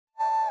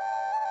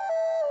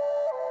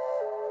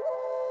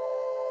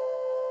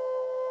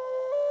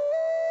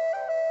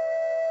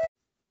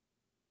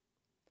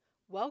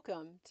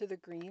welcome to the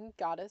Green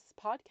Goddess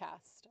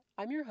Podcast.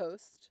 I'm your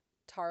host,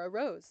 Tara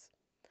Rose.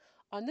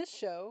 On this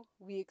show,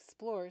 we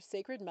explore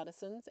sacred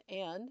medicines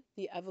and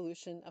the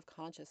evolution of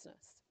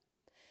consciousness.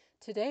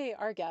 Today,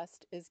 our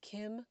guest is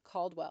Kim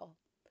Caldwell.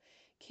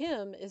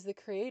 Kim is the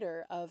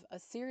creator of a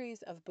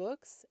series of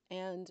books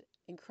and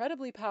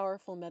incredibly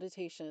powerful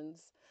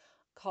meditations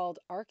called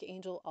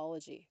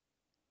Archangelology.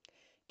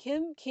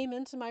 Kim came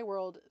into my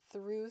world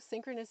through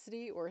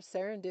synchronicity or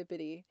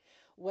serendipity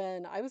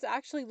when I was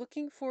actually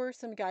looking for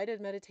some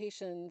guided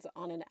meditations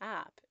on an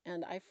app,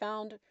 and I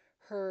found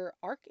her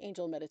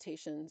Archangel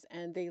meditations,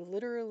 and they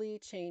literally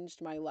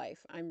changed my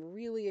life. I'm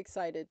really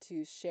excited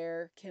to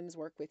share Kim's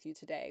work with you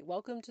today.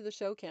 Welcome to the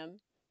show, Kim.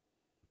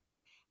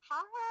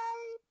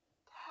 Hi.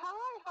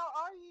 Hi, how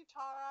are you,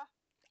 Tara?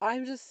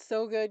 I'm just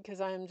so good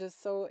because I'm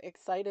just so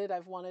excited.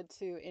 I've wanted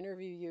to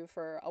interview you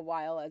for a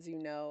while, as you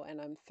know,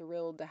 and I'm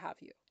thrilled to have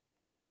you.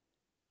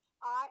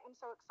 I am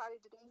so excited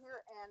to be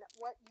here, and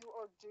what you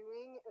are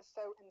doing is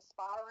so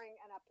inspiring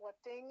and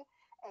uplifting,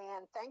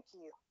 and thank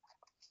you.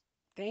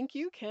 Thank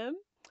you, Kim.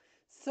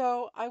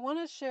 So, I want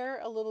to share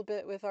a little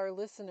bit with our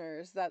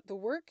listeners that the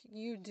work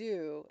you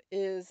do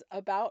is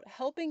about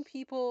helping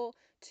people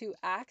to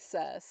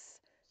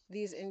access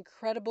these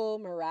incredible,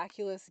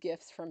 miraculous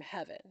gifts from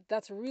heaven.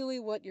 That's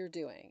really what you're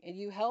doing. And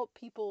you help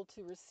people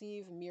to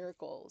receive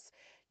miracles.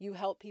 You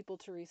help people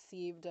to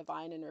receive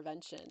divine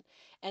intervention.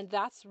 And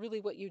that's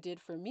really what you did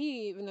for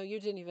me, even though you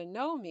didn't even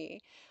know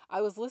me. I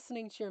was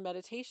listening to your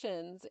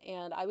meditations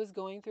and I was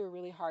going through a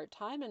really hard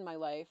time in my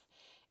life.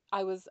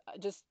 I was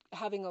just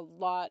having a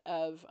lot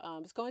of,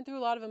 was going through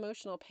a lot of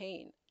emotional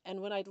pain.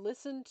 And when I'd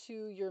listen to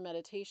your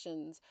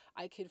meditations,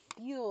 I could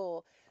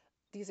feel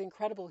these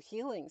incredible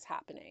healings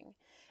happening.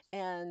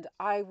 And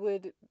I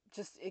would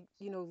just,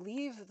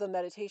 leave the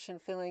meditation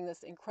feeling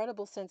this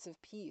incredible sense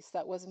of peace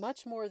that was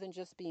much more than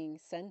just being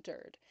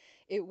centered.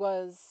 It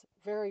was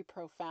very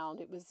profound.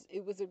 It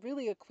was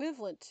really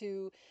equivalent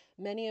to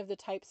many of the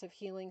types of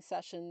healing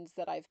sessions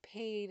that I've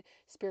paid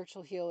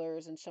spiritual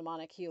healers and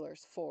shamanic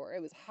healers for.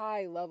 It was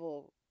high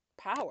level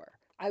power.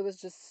 I was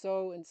just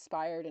so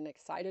inspired and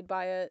excited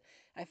by it.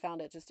 I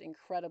found it just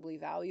incredibly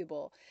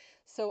valuable.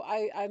 So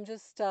I'm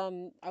just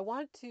I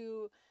want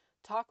to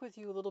talk with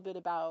you a little bit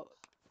about,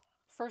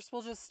 first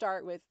we'll just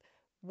start with,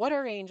 what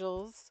are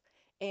angels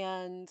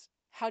and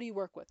how do you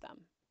work with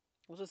them?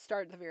 We'll just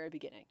start at the very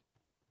beginning.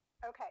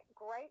 Okay,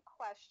 great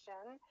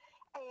question.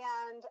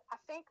 And I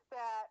think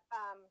that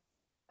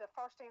the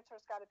first answer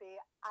has got to be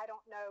I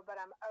don't know, but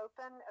I'm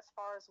open as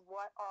far as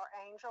what are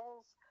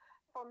angels.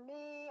 For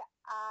me,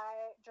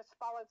 I just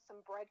followed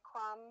some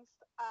breadcrumbs.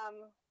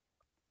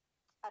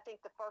 I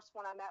think the first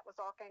one I met was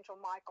Archangel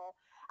Michael.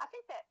 I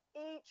think that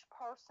each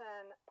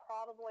person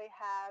probably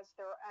has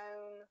their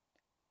own,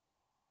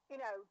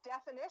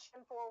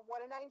 definition for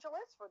what an angel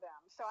is for them.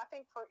 So I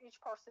think for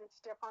each person it's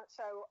different.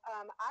 So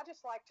I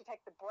just like to take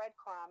the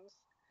breadcrumbs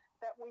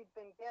that we've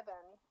been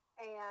given.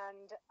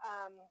 And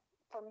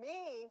for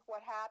me,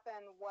 what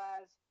happened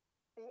was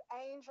the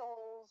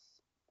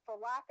angels, for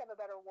lack of a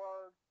better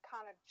word,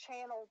 kind of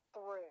channeled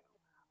through.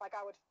 Like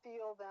I would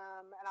feel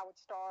them and I would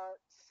start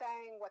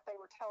saying what they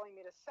were telling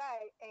me to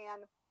say.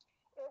 And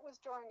it was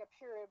during a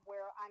period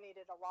where I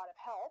needed a lot of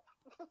help.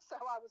 So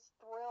I was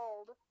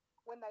thrilled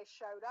when they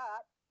showed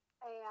up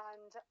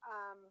and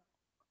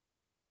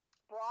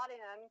brought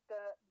in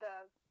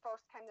the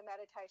first came the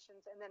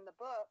meditations and then the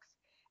books.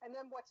 And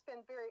then what's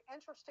been very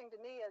interesting to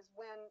me is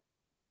when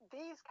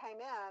these came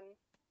in,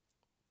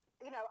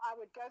 I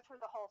would go through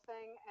the whole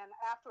thing, and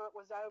after it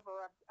was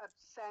over of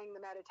saying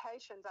the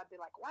meditations, I'd be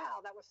like,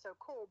 wow, that was so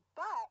cool.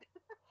 But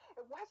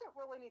it wasn't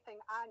really anything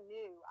I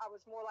knew. I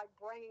was more like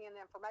bringing in the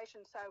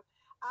information. So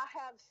I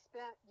have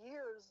spent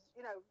years,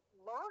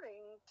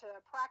 learning to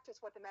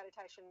practice what the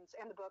meditations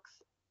and the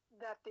books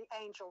that the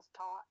angels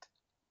taught.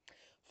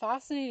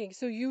 Fascinating.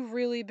 So you've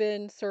really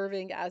been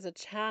serving as a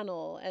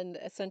channel and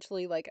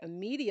essentially like a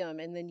medium,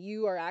 and then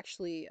you are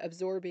actually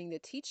absorbing the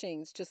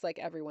teachings just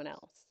like everyone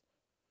else.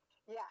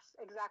 Yes,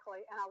 exactly,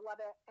 and I love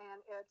it,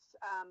 and it's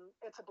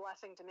a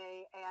blessing to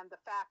me, and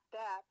the fact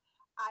that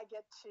I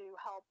get to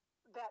help,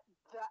 that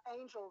the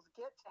angels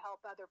get to help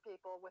other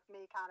people with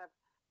me kind of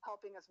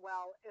helping as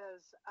well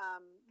is,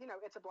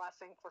 it's a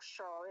blessing for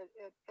sure.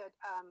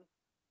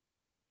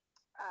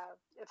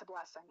 It's a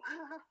blessing.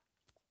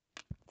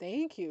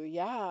 Thank you.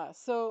 Yeah.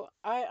 So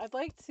I'd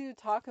like to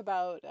talk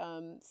about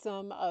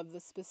some of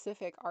the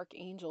specific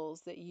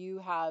archangels that you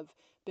have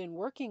been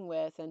working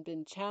with and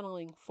been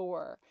channeling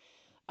for.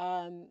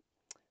 Um,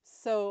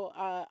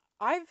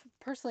 I've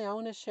personally, I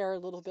want to share a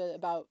little bit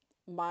about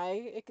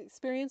my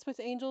experience with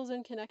angels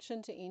and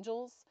connection to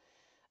angels.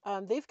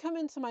 They've come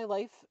into my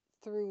life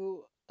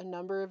through a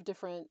number of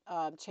different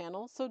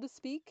channels, so to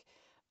speak.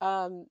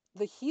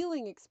 The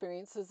healing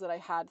experiences that I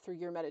had through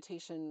your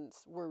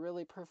meditations were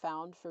really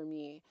profound for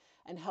me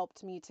and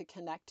helped me to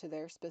connect to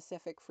their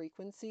specific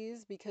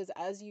frequencies, because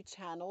as you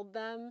channeled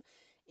them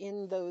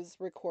in those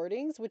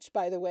recordings, which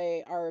by the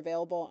way are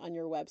available on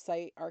your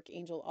website,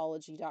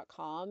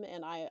 archangelology.com,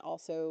 and I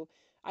also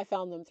I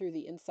found them through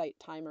the Insight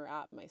Timer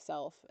app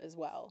myself as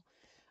well.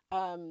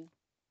 Um,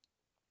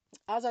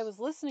 as I was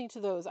listening to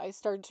those, I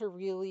started to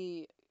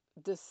really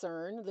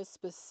discern the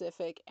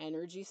specific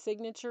energy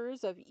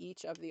signatures of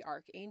each of the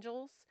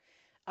archangels.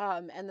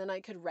 And then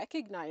I could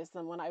recognize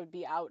them when I would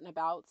be out and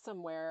about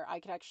somewhere. I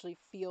could actually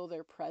feel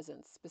their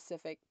presence,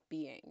 specific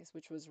beings,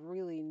 which was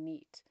really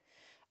neat.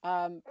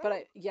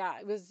 Yeah,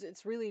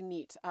 it's really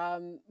neat.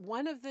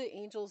 One of the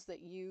angels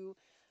that you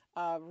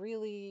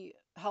really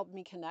helped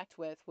me connect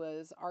with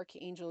was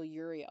Archangel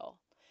Uriel.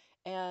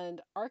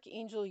 And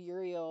Archangel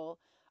Uriel,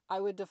 I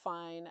would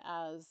define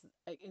as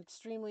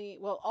extremely,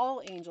 well,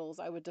 all angels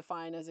I would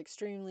define as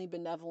extremely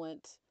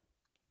benevolent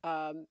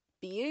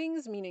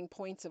beings, meaning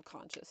points of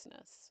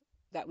consciousness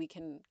that we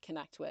can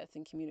connect with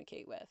and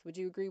communicate with. Would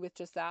you agree with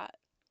just that?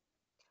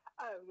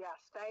 Oh yes,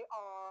 they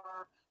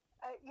are.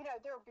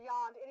 They're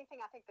beyond anything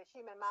I think the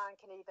human mind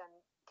can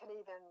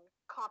even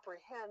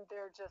comprehend.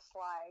 They're just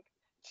like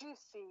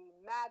juicy,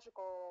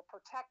 magical,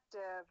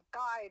 protective,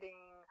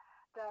 guiding.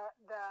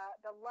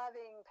 The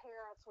loving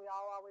parents we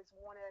all always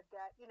wanted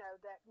that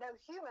no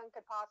human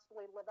could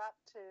possibly live up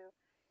to.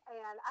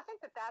 And I think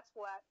that that's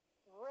what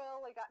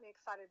really got me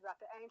excited about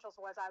the angels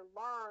was I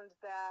learned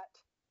that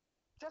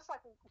just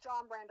like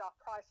John Randolph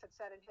Price had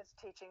said in his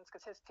teachings,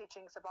 because his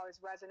teachings have always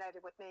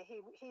resonated with me,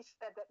 he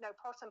said that no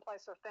person,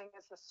 place, or thing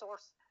is the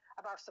source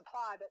of our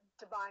supply, that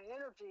divine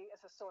energy is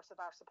the source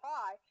of our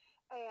supply.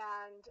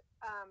 And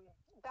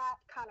that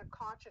kind of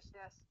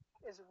consciousness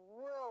is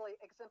really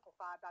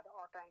exemplified by the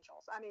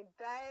archangels. I mean,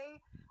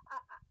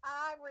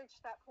 I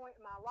reached that point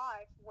in my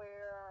life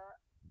where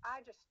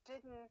I just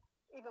didn't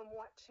even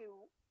want to,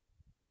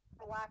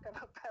 for lack of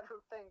a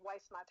better thing,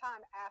 waste my time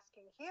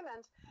asking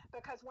humans,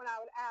 because when I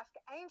would ask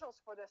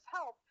angels for this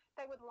help,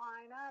 they would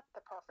line up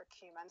the perfect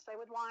humans. They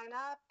would line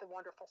up the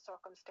wonderful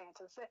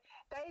circumstances.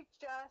 They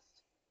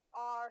just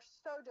are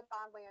so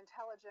divinely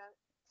intelligent.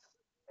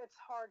 It's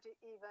hard to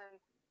even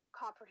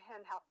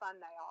comprehend how fun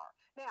they are.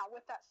 Now,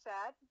 with that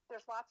said,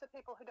 there's lots of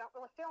people who don't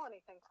really feel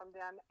anything from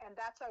them, and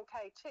that's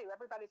okay too.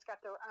 Everybody's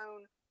got their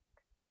own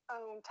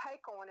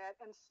take on it,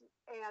 and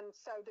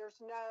so there's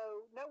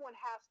no one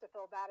has to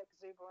feel that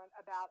exuberant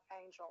about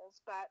angels.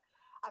 But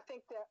I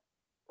think that,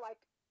 like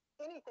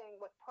anything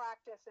with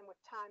practice and with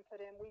time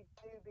put in, we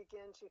do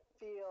begin to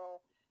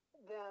feel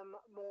them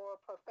more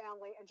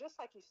profoundly. And just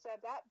like you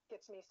said, that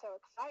gets me so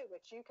excited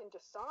that you can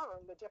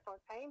discern the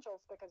different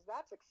angels, because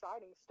that's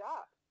exciting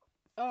stuff.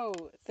 Oh,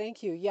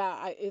 thank you.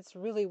 Yeah, it's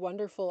really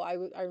wonderful. I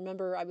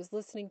remember I was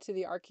listening to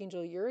the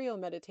Archangel Uriel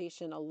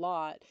meditation a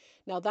lot.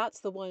 Now, that's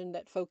the one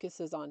that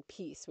focuses on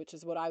peace, which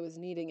is what I was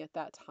needing at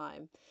that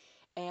time.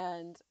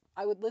 And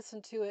I would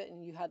listen to it,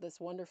 and you had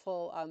this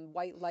wonderful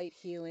white light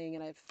healing,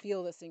 and I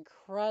feel this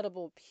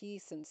incredible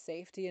peace and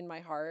safety in my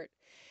heart.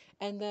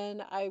 And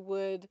then I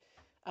would,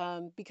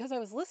 because I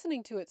was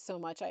listening to it so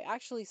much, I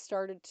actually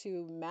started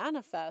to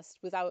manifest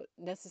without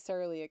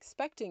necessarily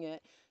expecting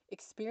it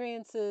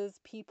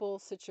experiences, people,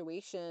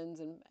 situations,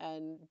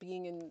 and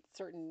being in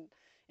certain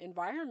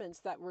environments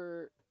that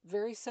were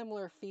very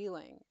similar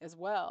feeling as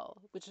well,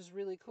 which is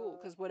really cool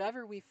because Mm-hmm.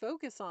 whatever we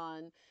focus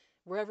on,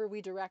 wherever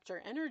we direct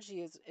our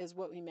energy is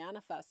what we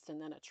manifest and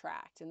then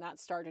attract. And that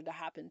started to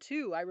happen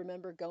too. I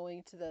remember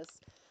going to this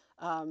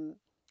um,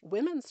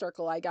 women's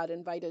circle I got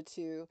invited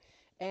to,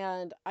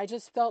 and I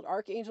just felt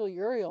Archangel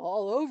Uriel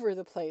all over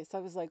the place. I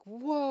was like,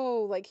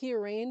 whoa, like he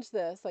arranged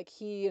this, like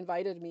he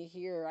invited me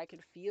here. I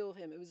could feel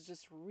him. It was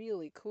just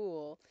really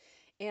cool.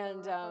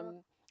 And Mm-hmm.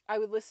 I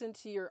would listen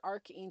to your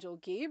Archangel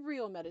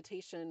Gabriel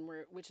meditation,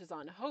 which is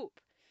on hope.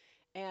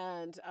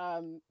 And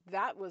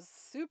that was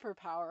super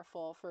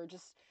powerful for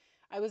just,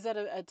 I was at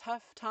a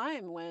tough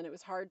time when it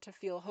was hard to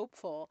feel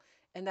hopeful.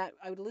 And that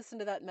I would listen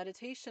to that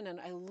meditation. And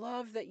I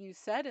love that you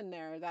said in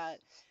there that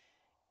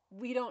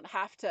we don't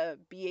have to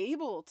be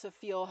able to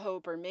feel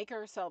hope or make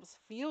ourselves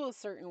feel a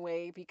certain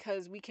way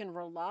because we can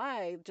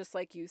rely, just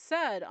like you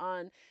said,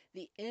 on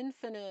the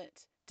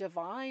infinite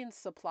divine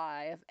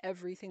supply of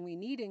everything we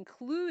need,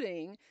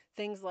 including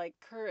things like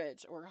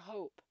courage or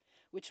hope,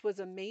 which was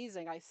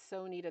amazing. I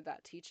so needed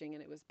that teaching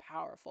and it was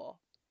powerful.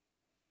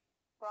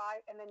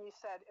 Right? And then you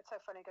said, it's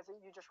so funny because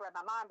you just read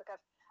my mind,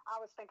 because I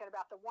was thinking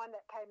about the one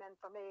that came in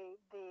for me.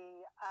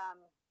 The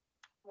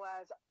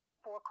was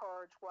for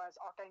courage was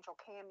Archangel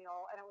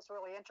Camiel, and it was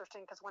really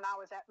interesting because when I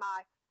was at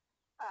my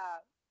uh,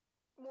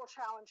 more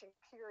challenging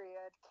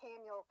period,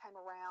 Camiel came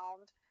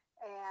around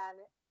and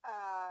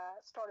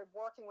started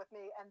working with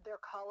me, and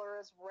their color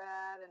is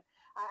red. And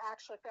I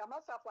actually found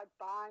myself like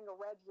buying a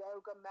red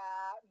yoga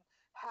mat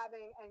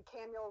and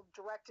Camiel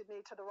directed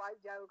me to the right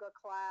yoga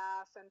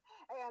class, and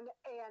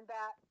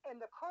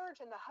the courage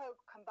and the hope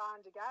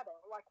combined together.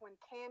 Like when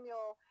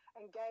Camiel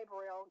and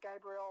Gabriel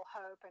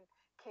hope and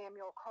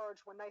Camiel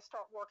courage, when they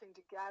start working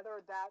together,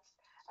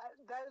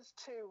 those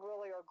two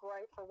really are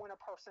great for when a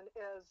person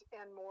is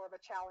in more of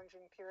a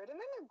challenging period. And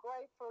then they're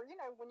great for,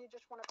 when you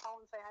just want to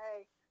call and say,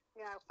 hey,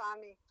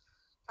 find me,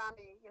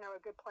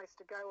 a good place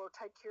to go, or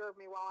take care of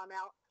me while I'm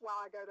out,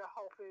 while I go to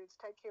Whole Foods,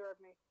 take care of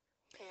me.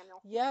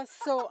 Samuel. Yes.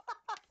 So,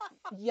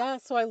 yeah,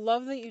 so I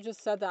love that you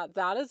just said that.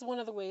 That is one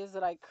of the ways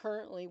that I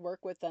currently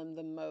work with them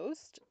the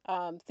most.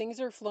 Things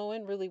are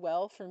flowing really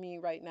well for me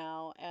right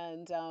now,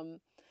 and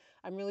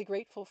I'm really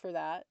grateful for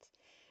that.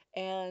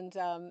 And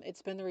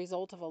it's been the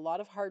result of a lot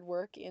of hard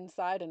work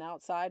inside and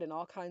outside in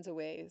all kinds of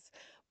ways.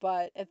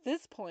 But at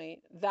this point,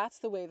 that's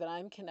the way that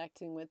I'm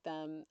connecting with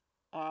them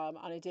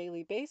on a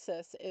daily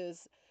basis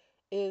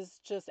is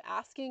just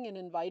asking and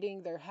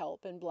inviting their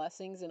help and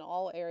blessings in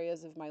all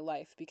areas of my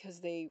life because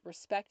they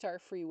respect our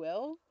free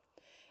will,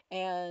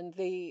 and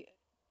they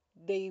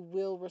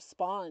will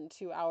respond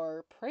to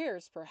our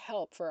prayers for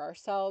help for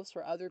ourselves,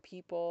 for other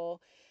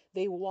people.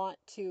 They want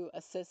to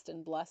assist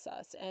and bless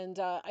us. And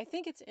I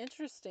think it's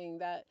interesting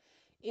that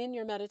in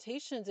your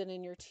meditations and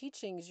in your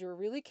teachings, you're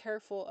really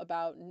careful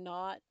about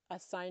not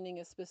assigning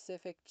a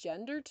specific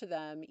gender to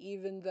them,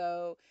 even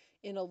though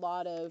in a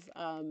lot of,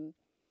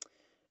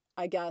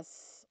 I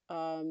guess,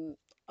 a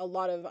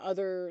lot of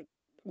other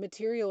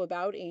material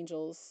about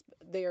angels,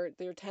 there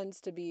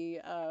tends to be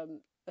a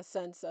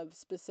sense of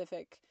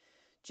specific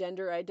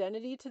gender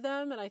identity to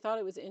them. And I thought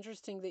it was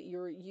interesting that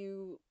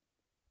you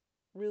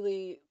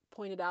really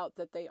pointed out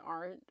that they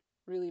aren't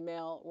really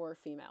male or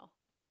female.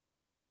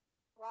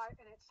 Right,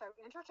 and it's so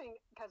interesting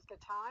because the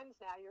times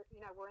now,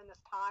 we're in this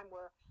time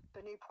where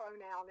the new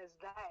pronoun is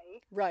they,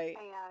 Right.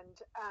 and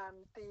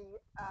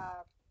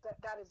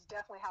that is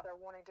definitely how they're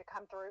wanting to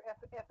come through.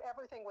 If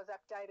everything was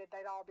updated,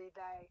 they'd all be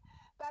they.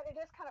 But it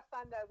is kind of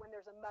fun though when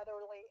there's a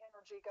motherly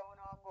energy going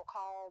on, we'll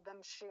call them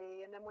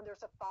she, and then when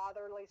there's a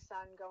fatherly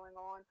son going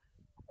on,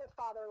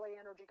 fatherly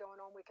energy going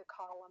on, we could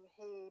call them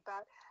he.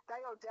 But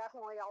they are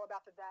definitely all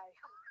about the they.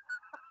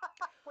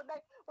 When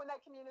they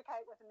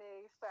communicate with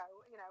me. So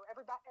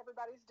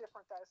everybody's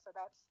different though.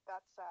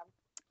 So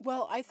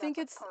Well, I think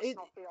that's a it's it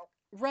personal feel.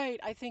 right.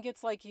 I think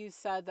it's like you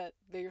said that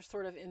they're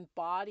sort of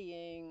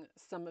embodying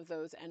some of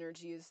those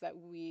energies that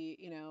we,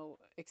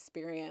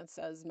 experience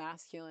as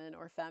masculine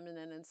or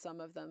feminine, and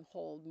some of them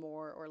hold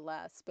more or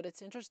less. But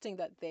it's interesting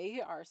that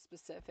they are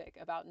specific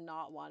about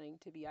not wanting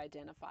to be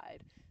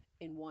identified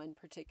in one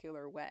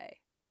particular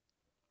way.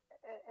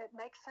 It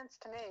makes sense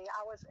to me.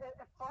 I was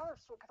at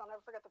first, because I'll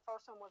never forget, the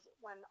first one was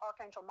when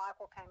Archangel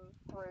Michael came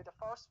through, the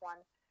first one,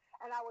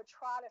 and I would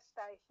try to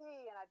say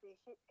he, and I'd be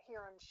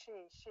hearing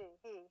she,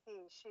 he,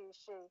 she,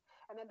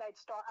 and then I'd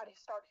start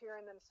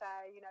hearing them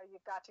say,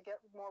 you've got to get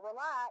more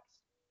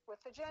relaxed with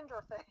the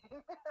gender thing.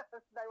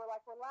 They were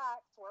like,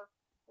 relax, we're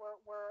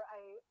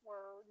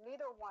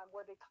neither one.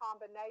 We're the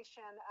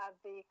combination of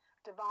the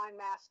divine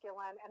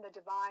masculine and the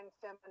divine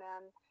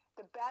feminine,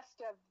 the best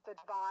of the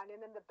divine,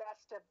 and then the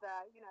best of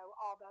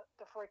all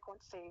the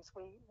frequencies.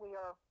 We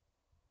are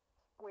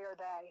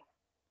they.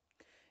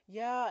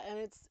 Yeah, and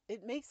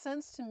it makes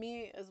sense to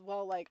me as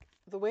well, like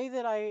the way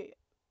that I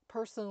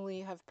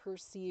personally have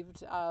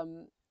perceived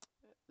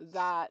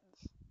that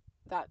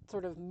that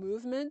sort of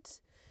movement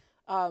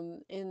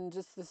in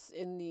just this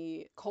in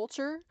the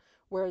culture,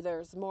 where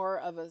there's more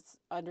of a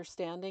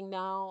understanding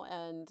now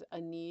and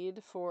a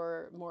need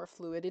for more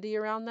fluidity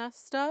around that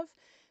stuff.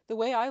 The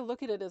way I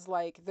look at it is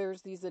like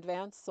there's these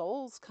advanced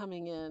souls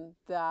coming in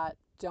that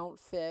don't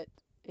fit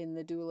in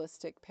the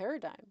dualistic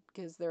paradigm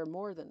because they're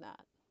more than that.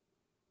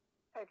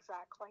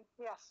 Exactly.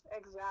 Yes,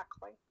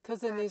 exactly.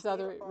 Because in That's these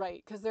other, beautiful.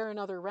 right, because they're in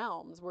other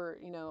realms where,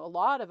 a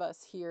lot of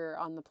us here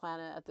on the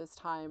planet at this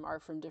time are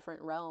from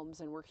different realms,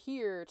 and we're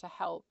here to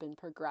help and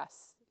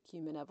progress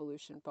human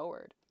evolution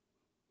forward.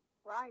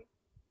 Right.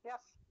 Yes.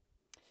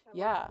 And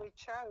we Yeah. we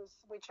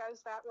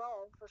chose that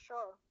role for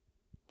sure.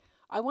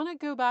 I want to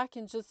go back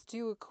and just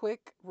do a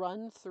quick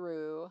run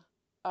through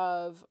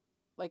of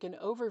like an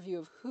overview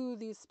of who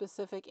these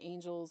specific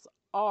angels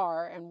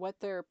are and what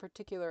their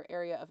particular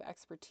area of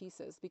expertise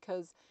is.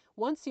 Because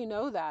once you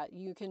know that,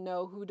 you can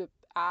know who to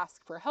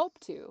ask for help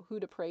to, who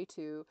to pray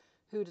to,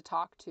 who to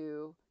talk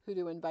to, who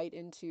to invite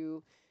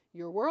into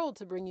your world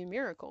to bring you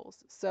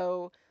miracles.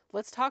 So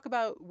let's talk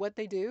about what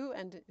they do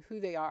and who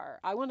they are.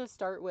 I want to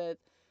start with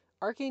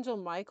Archangel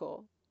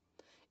Michael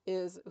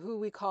is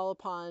who I call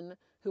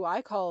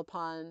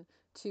upon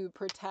to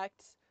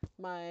protect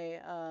my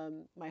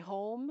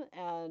home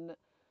and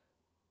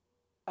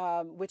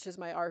which is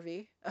my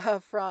RV,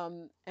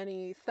 from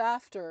any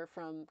theft or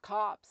from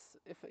cops,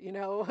 if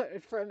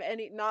from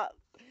any not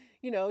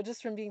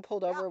just from being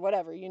pulled over Yeah. or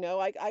whatever.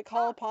 I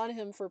call Yeah. upon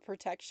him for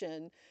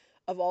protection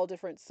of all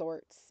different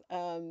sorts.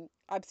 I'm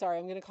sorry,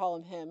 I'm gonna call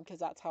him him because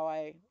that's how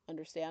I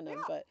understand him,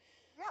 Yeah. but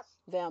Yes.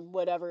 them,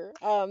 whatever.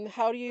 Yeah.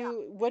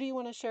 What do you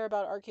want to share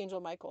about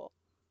Archangel Michael?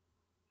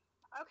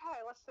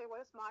 Okay, let's see. What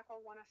does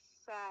Michael want to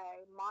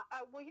say?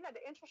 Well,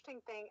 the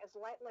interesting thing is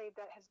lately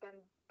that has been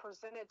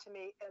presented to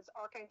me is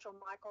Archangel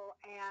Michael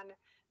and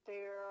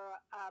their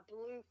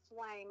blue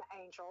flame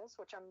angels,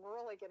 which I'm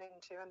really getting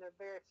into, and they're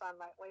very fun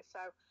lately.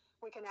 So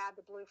we can add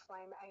the blue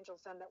flame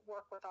angels in that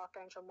work with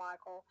Archangel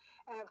Michael.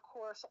 And of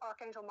course,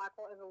 Archangel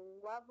Michael is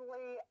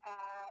lovely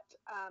at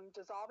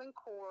dissolving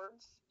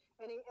cords,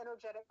 any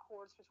energetic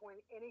cords between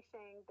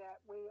anything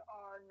that we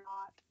are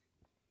not.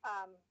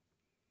 Um,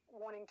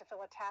 wanting to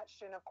feel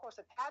attached. And of course,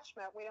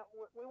 attachment, we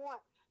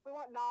want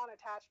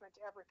non-attachment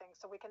to everything.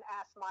 So we can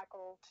ask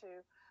Michael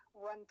to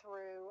run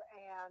through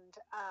and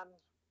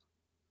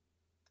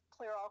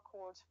clear all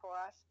cords for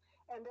us.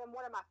 And then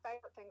one of my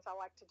favorite things I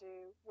like to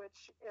do,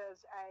 which is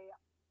a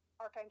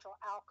Archangel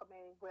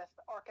Alchemy with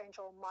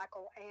Archangel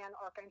Michael and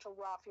Archangel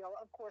Raphael.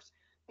 Of course,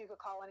 you could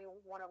call any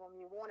one of them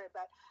you wanted,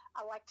 but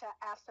I like to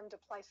ask them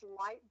to place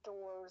light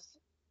doors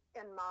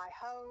in my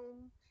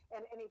home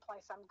and any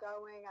place I'm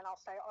going. And I'll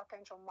say,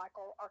 Archangel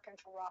Michael,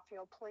 Archangel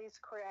Raphael, please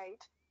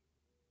create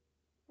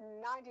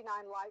 99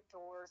 light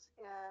doors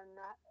in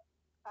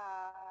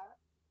uh,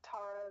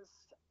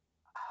 Tara's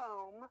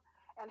home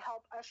and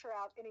help usher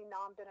out any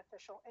non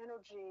beneficial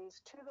energies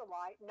to the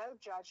light. No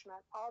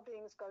judgment. All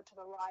beings go to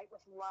the light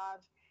with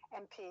love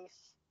and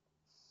peace.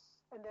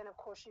 And then, of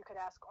course, you could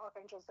ask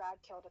Archangel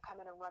Zadkiel to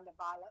come in and run the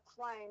violet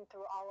flame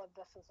through all of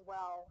this as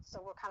well. So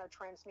we're kind of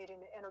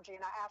transmuting the energy.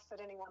 And I ask that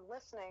anyone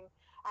listening,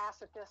 I ask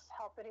that this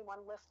help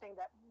anyone listening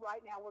that right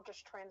now we're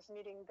just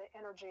transmuting the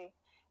energy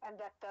and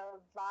that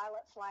the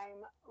violet flame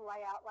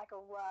lay out like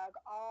a rug,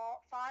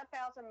 all 5,000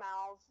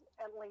 miles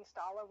at least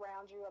all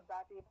around you,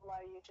 above you,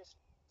 below you, just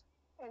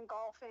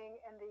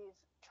engulfing in these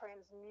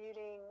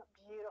transmuting,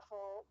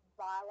 beautiful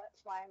violet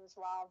flames,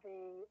 while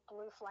the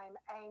blue flame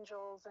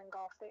angels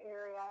engulf the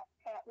area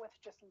with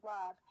just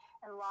love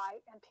and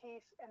light and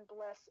peace and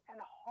bliss and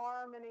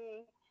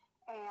harmony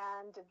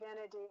and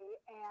divinity,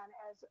 and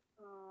as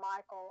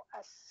Michael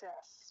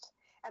assists.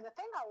 And the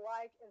thing I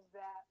like is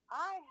that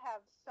I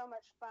have so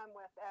much fun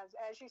with,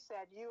 as you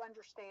said, you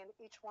understand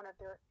each one of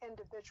their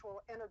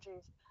individual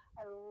energies.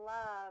 I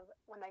love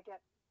when they get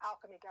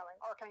alchemy going,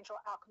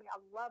 Archangel Alchemy. I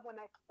love when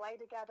they play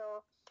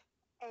together,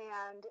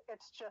 and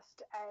it's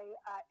just a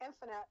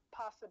infinite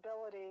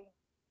possibility.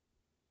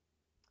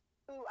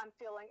 Ooh, I'm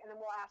feeling, and then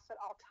we'll ask that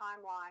all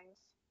timelines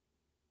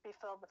be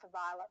filled with the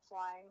violet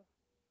flame.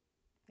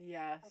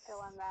 Yes. I'm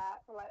feeling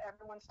that. Let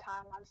everyone's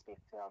timelines be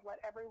filled. Let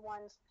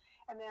everyone's,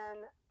 and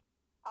then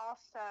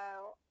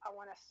also, I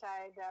want to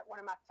say that one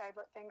of my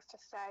favorite things to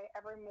say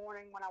every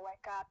morning when I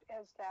wake up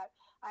is that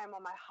I am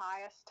on my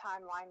highest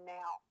timeline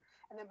now.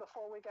 And then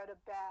before we go to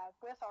bed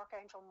with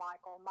Archangel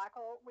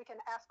Michael, we can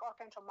ask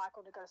Archangel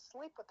Michael to go to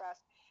sleep with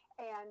us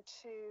and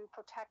to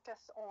protect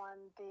us on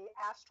the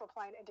astral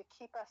plane and to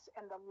keep us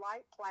in the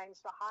light planes,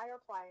 the higher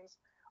planes,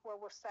 where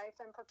we're safe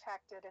and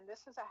protected. And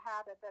this is a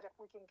habit that if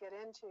we can get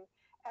into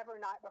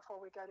every night before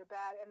we go to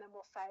bed, and then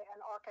we'll say,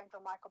 and Archangel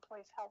Michael,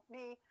 please help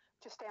me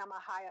to stay on my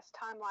highest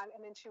timeline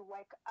and then to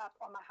wake up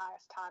on my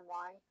highest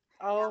timeline.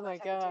 Now Oh my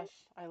gosh,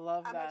 I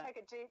love I'm going to that.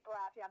 take a deep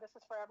breath. Yeah, this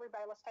is for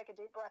everybody. Let's take a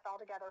deep breath all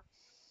together.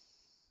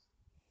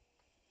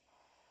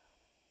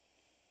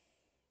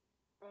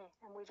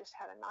 And we just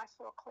had a nice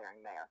little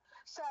clearing there.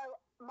 So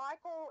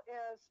Michael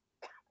is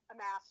a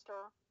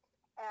master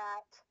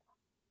at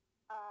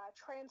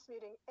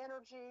transmuting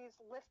energies,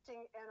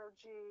 lifting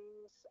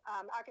energies.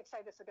 I could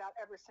say this about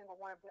every single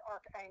one of the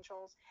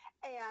archangels,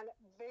 and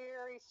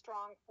very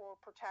strong for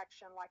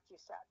protection, like you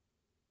said.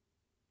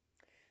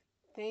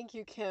 Thank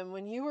you, Kim.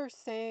 When you were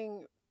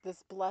saying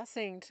this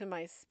blessing to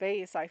my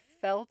space, I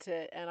felt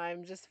it, and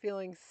I'm just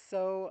feeling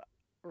so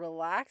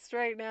relaxed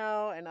right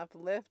now and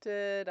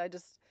uplifted.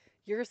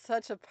 You're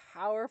such a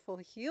powerful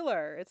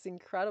healer. It's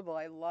incredible.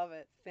 I love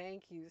it.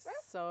 Thank you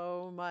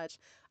so much.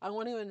 I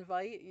want to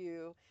invite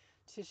you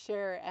to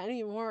share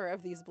any more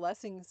of these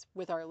blessings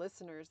with our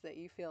listeners that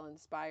you feel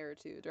inspired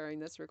to during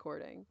this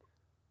recording.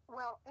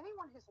 Well,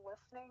 anyone who's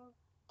listening,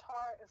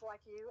 Tara, is like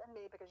you and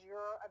me because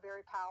you're a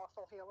very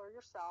powerful healer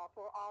yourself.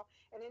 We're all,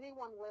 and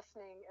anyone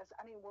listening is,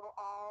 I mean, we're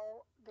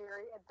all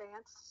very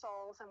advanced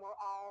souls and we're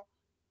all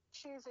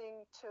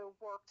choosing to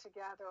work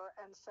together.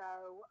 And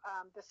so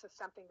this is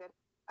something that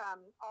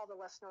all the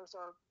listeners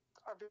are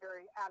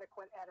very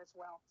adequate at as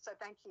well. So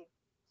thank you.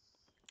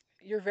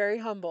 You're very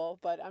humble,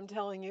 but I'm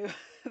telling you,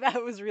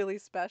 that was really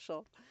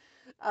special.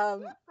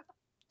 Um,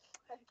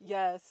 Thank you.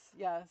 Yes,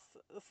 yes.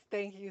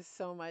 Thank you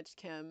so much,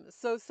 Kim.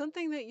 So,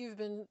 something that you've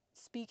been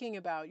speaking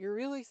about, you're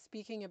really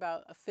speaking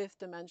about a fifth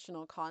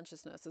dimensional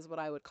consciousness, is what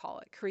I would call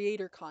it,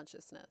 creator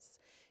consciousness.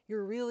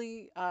 You're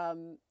really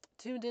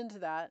tuned into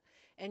that,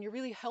 and you're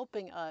really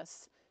helping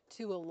us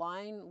to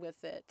align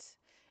with it.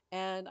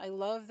 And I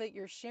love that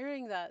you're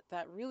sharing that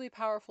really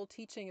powerful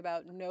teaching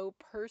about no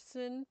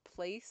person,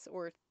 place,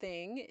 or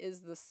thing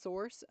is the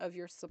source of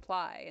your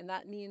supply. And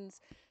that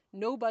means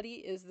nobody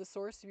is the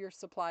source of your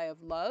supply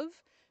of love.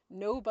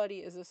 Nobody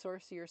is a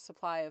source of your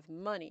supply of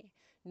money.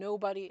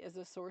 Nobody is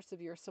a source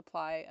of your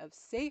supply of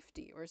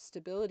safety or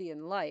stability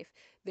in life.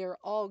 They're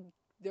all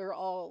they're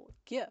all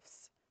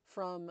gifts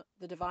from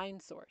the divine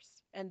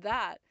source. And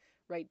that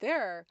right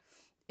there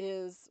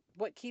is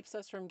what keeps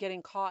us from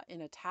getting caught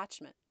in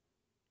attachment.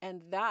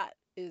 And that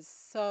is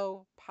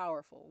so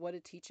powerful. What a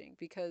teaching.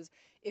 Because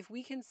if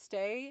we can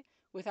stay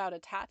without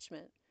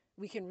attachment,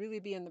 we can really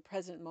be in the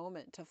present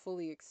moment to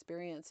fully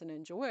experience and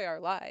enjoy our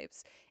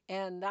lives.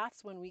 And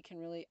that's when we can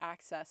really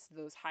access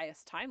those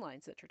highest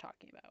timelines that you're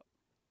talking about.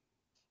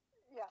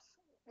 Yes,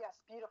 Yes,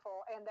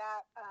 beautiful. And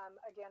that,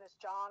 again, is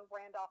John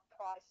Randolph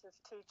Price's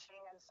teaching.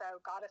 And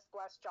so God has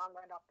blessed John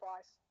Randolph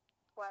Price.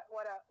 What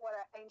a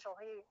angel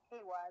he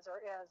was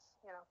or is,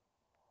 you know.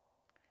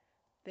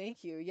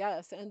 Thank you.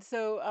 Yes. And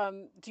so,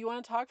 do you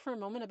want to talk for a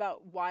moment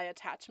about why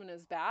attachment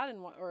is bad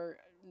and what, or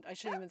I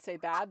shouldn't Sure. even say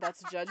bad,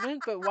 that's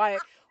judgment, but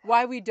why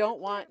we don't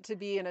Thank you. want to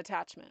be in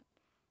attachment?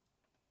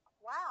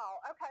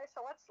 Wow. Okay,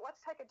 so let's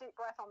take a deep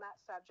breath on that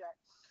subject.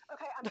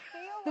 Okay, I'm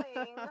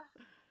feeling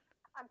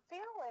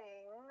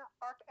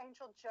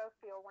Archangel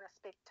Jophiel want to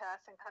speak to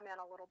us and come in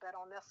a little bit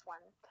on this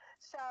one.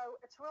 So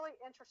it's really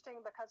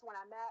interesting because when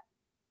I met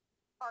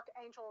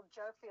Archangel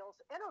Jophiel's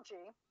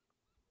energy,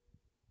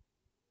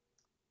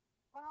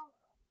 well,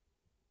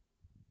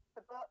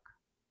 the book,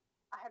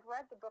 I had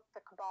read the book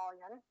The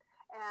Kabbalion,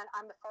 and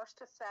I'm the first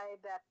to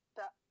say that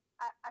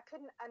I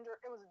couldn't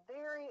it was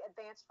very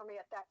advanced for me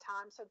at that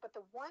time. So, but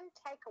the one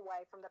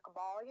takeaway from The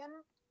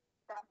Kabbalion,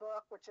 that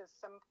book, which is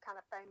some kind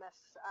of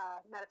famous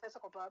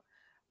metaphysical book,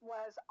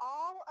 was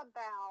all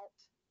about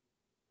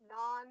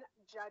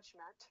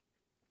non-judgment,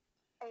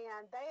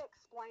 and they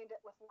explained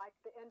it with like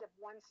the end of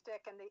one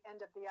stick and the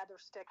end of the other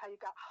stick, how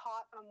you got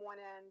hot on one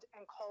end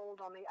and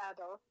cold on the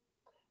other.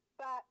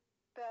 But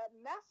the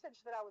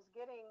message that I was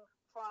getting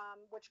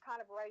from, which kind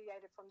of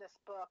radiated from this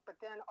book, but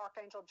then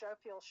Archangel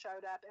Jophiel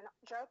showed up, and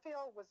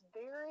Jophiel was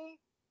very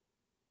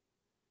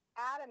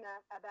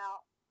adamant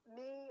about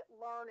me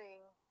learning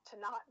to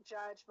not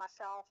judge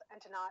myself and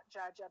to not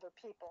judge other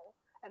people.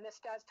 And this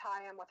does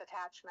tie in with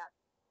attachment.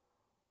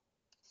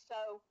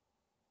 So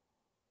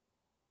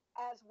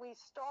as we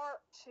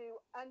start to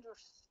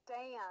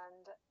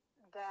understand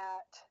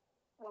that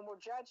when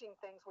we're judging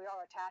things, we are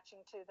attaching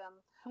to them.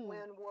 Hmm.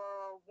 When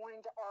we're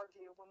wanting to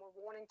argue, when we're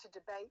wanting to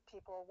debate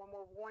people, when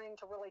we're wanting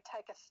to really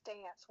take a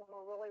stance, when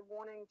we're really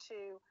wanting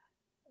to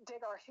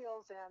dig our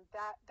heels in,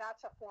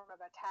 that's a form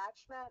of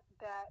attachment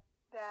that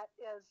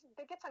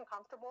gets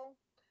uncomfortable,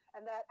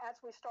 and that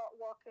as we start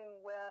working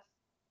with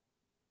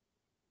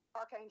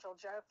Archangel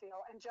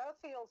Jophiel. And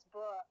Jophiel's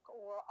book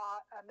or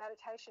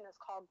meditation is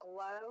called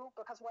Glow,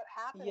 because what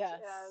happens is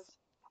Yes.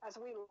 as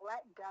we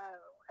let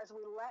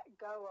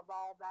go of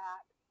all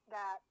that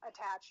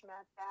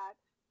attachment, that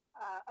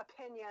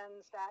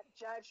opinions, that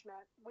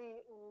judgment, we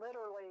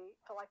literally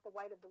feel like the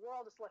weight of the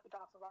world is lifted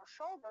off of our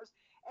shoulders,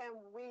 and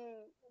we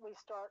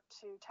start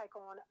to take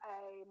on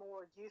a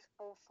more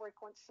youthful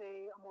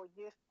frequency, a more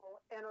youthful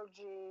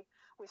energy.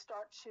 We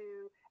start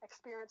to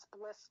experience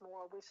bliss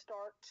more. We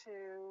start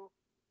to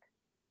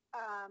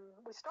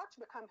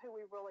become who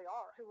we really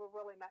are, who we're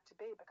really meant to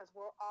be, because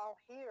we're all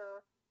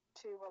here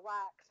to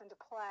relax and to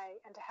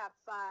play and to have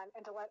fun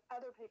and to let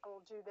other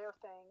people do their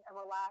thing and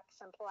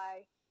relax and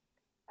play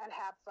and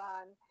have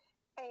fun.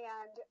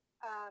 And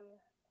um,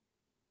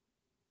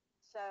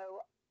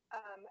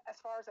 as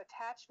far as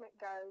attachment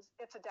goes,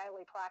 it's a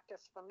daily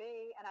practice for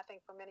me, and I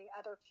think for many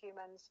other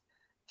humans,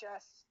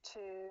 just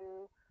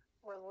to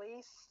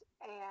release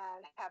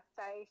and have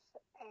faith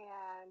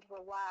and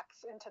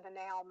relax into the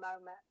now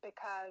moment,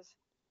 because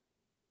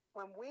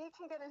when we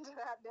can get into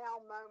that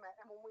now moment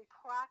and when we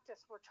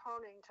practice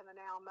returning to the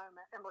now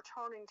moment and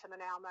returning to the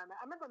now moment.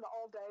 I remember in the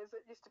old days,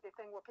 it used to be a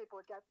thing where people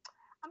would go,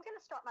 I'm going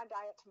to start my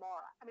diet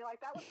tomorrow. I mean, like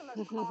that was the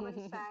most common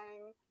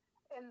saying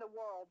in the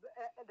world.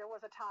 There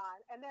was a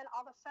time. And then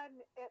all of a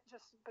sudden, it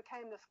just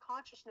became this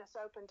consciousness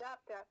opened up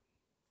that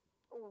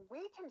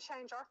we can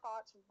change our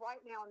thoughts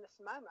right now in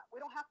this moment. We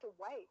don't have to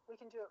wait. We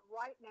can do it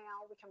right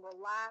now. We can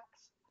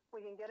relax.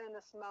 We can get in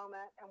this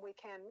moment and we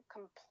can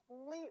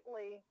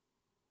completely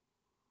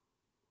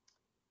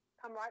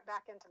come right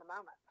back into the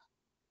moment.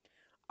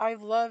 I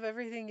love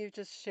everything you've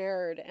just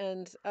shared.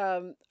 And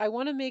I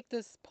want to make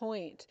this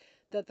point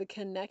that the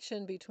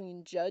connection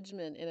between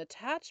judgment and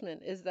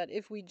attachment is that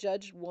if we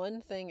judge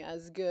one thing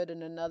as good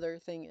and another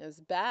thing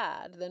as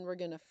bad, then we're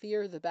going to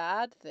fear the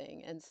bad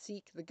thing and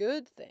seek the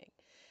good thing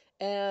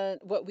and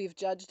what we've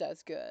judged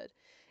as good.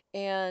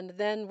 And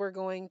then we're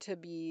going to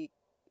be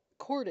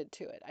corded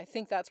to it. I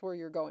think that's where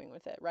you're going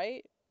with it,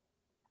 right?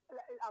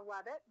 I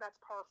love it. That's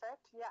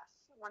perfect. Yes,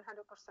 100%.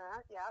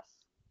 Yes.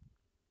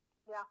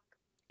 Yeah.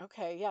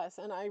 Okay, yes.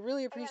 And I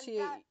really And that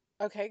appreciate.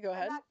 Okay, go and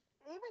ahead. that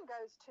even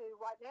goes to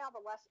right now the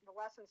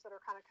lessons that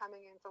are kind of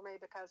coming in for me,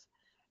 because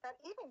that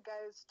even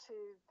goes to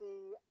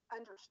the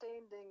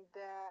understanding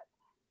that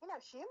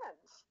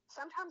humans,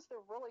 sometimes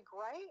they're really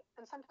great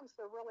and sometimes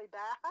they're really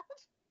bad.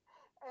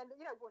 And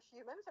we're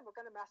humans and we're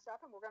going to mess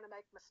up and we're going to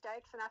make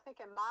mistakes, and I think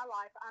in my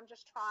life I'm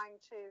just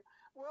trying to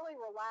really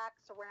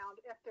relax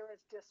around if there is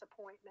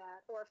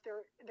disappointment or if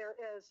there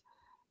is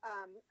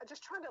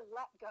just trying to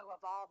let go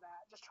of all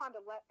that, just trying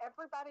to let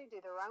everybody do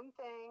their own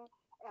thing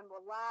and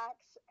relax,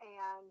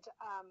 and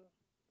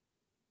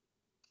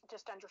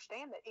just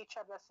understand that each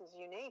of us is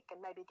unique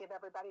and maybe give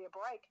everybody a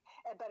break,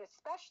 but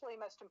especially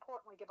most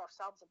importantly give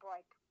ourselves a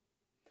break.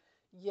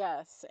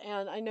 Yes,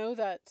 and I know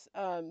that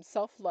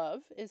self-love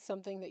is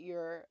something that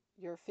you're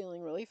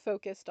feeling really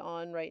focused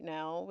on right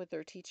now with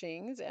their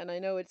teachings, and I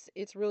know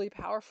it's really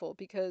powerful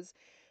because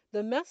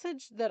the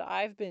message that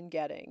I've been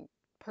getting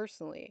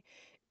personally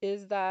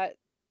is that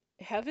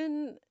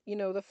heaven,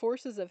 the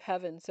forces of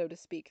heaven, so to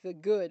speak, the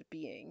good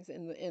beings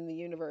in the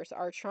universe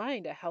are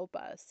trying to help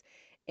us.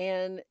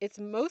 And it's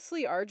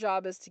mostly our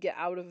job is to get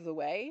out of the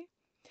way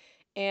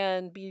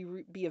and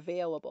be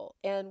available.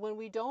 And when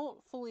we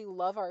don't fully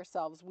love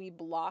ourselves, we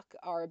block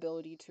our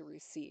ability to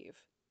receive.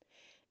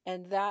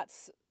 And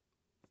that's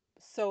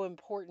so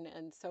important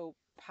and so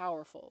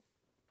powerful.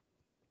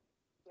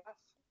 Yes,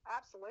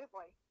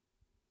 absolutely.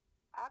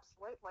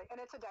 Absolutely. And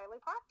it's a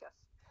daily practice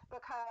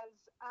because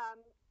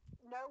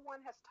no one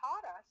has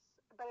taught us,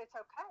 but it's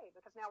okay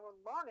because now we're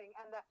learning,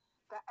 and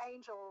the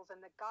angels and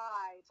the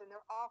guides, and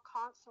they're all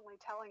constantly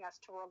telling us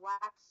to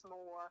relax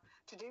more,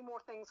 to do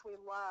more things we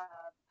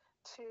love,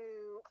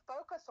 to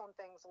focus on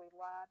things we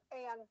love.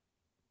 And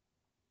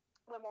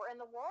when we're in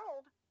the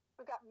world,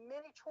 we've got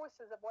many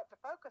choices of what to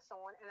focus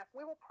on. And if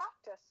we will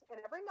practice in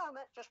every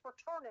moment, just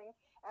returning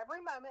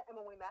every moment, and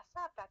when we mess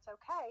up, that's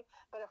okay.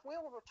 But if we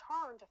will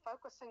return to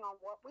focusing on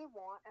what we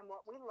want and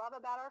what we love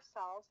about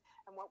ourselves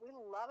and what we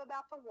love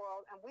about the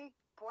world, and we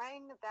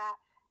bring that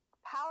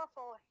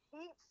powerful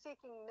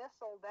heat-seeking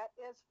missile that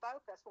is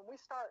focus, when we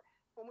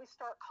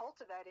start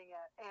cultivating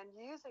it and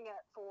using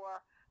it for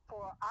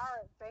our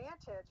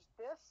advantage,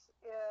 this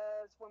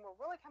is when we're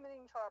really coming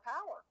into our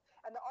power.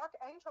 And the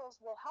archangels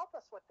will help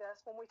us with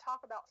this. When we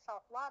talk about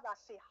self-love, I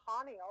see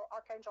Haniel,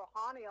 Archangel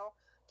Haniel,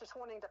 just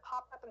wanting to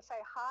pop up and say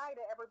hi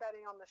to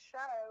everybody on the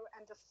show.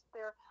 And just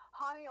there,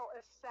 Haniel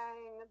is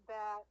saying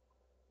that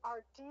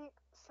our deep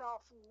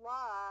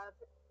self-love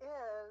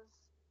is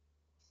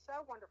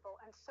so wonderful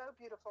and so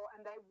beautiful,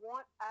 and they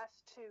want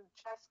us to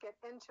just get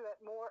into it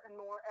more and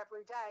more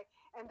every day.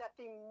 And that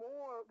the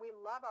more we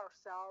love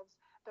ourselves,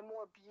 the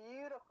more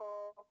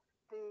beautiful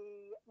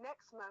the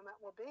next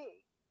moment will be.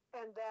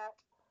 And that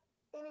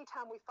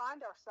anytime we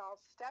find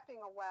ourselves stepping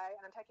away,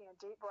 and I'm taking a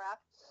deep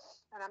breath,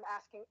 and I'm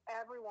asking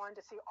everyone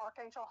to see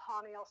Archangel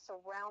Haniel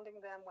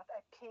surrounding them with a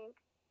pink,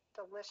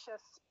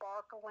 delicious,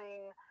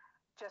 sparkling,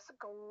 just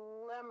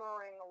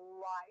glimmering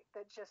light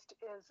that just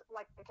is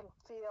like they can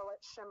feel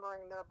it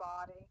shimmering their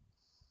body.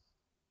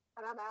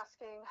 And I'm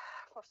asking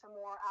for some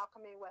more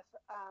alchemy with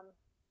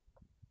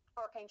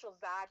Archangel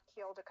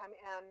Zadkiel to come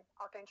in,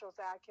 Archangel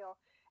Zadkiel,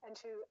 and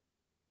to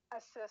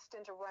assist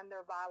and to run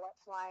their violet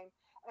flame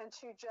and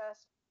to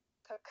just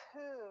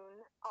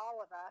cocoon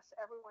all of us,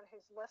 everyone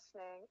who's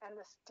listening, and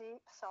this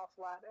deep self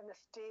love and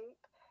this deep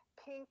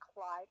pink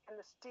light and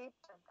this deep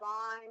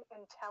divine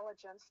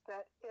intelligence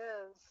that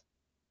is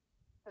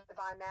the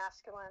divine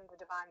masculine, the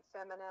divine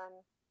feminine,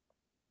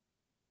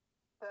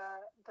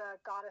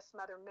 the goddess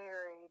Mother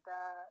Mary,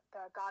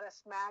 the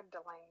goddess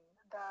Magdalene,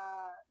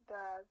 the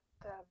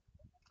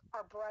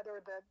our brother,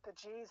 the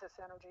Jesus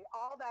energy,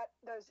 all that,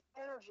 those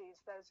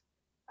energies, those,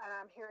 and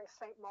I'm hearing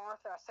St.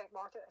 Martha. St.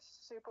 Martha is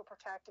super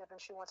protective,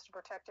 and she wants to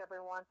protect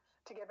everyone,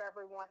 to give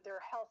everyone their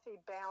healthy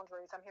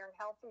boundaries. I'm hearing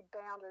healthy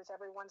boundaries.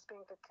 Everyone's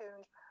being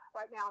cocooned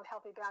right now in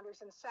healthy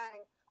boundaries, and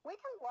saying we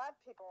can love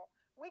people.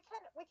 We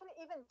can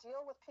even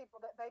deal with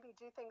people that maybe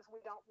do things we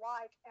don't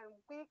like, and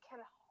we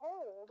can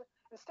hold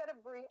instead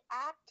of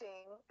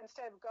reacting,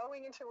 instead of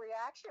going into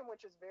reaction,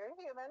 which is very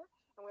human,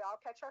 and we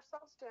all catch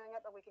ourselves doing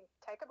it, but we can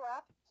take a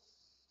breath,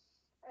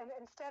 and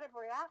instead of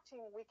reacting,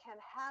 we can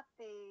have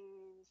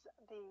these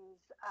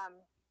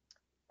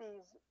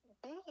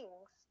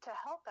beings to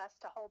help us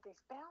to hold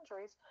these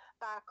boundaries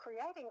by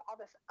creating all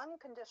this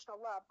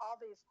unconditional love, all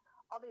these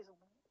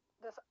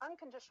this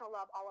unconditional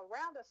love all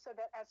around us, so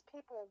that as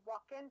people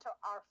walk into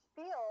our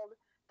field,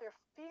 they're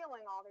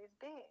feeling all these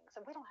beings,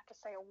 and we don't have to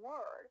say a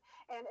word.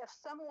 And if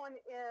someone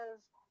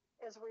is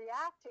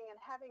reacting and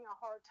having a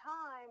hard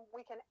time,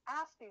 we can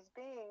ask these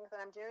beings,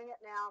 and I'm doing it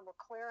now, and we're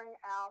clearing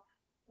out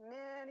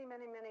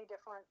many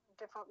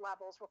different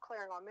levels. We're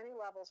clearing on many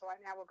levels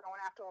right now. We're going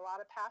after a lot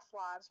of past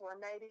lives where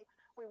maybe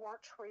we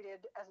weren't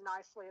treated as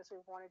nicely as we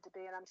wanted to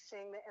be, and I'm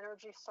seeing the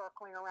energy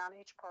circling around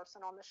each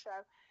person on the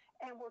show.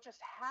 And we're just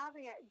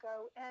having it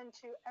go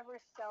into every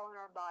cell in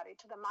our body,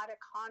 to the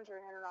mitochondria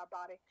in our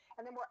body.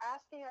 And then we're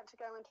asking it to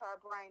go into our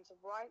brains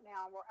right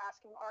now. We're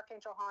asking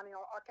Archangel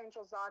Haniel,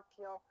 Archangel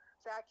Zadkiel,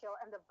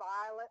 and the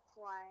violet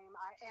flame.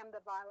 I am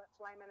the violet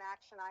flame in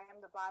action. I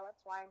am the violet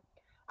flame.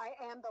 I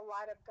am the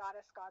light of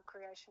Goddess God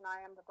creation.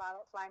 I am the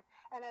violet flame.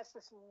 And as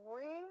this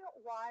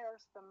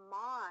rewires the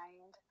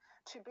mind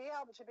to be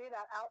able to be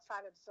that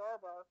outside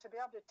observer, to be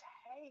able to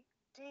take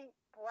deep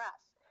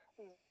breaths,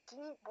 these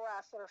deep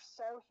breaths that are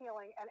so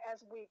healing. And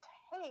as we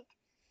take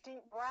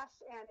deep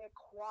breaths in, it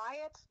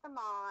quiets the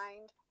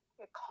mind,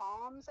 it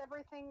calms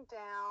everything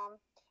down.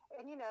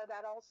 And you know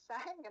that old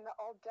saying in the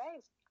old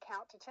days,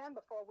 count to 10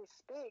 before we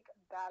speak.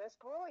 That is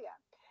brilliant.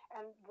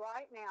 And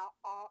right now,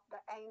 all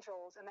the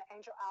angels and the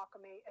angel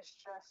alchemy is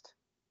just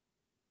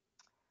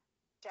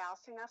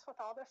dousing us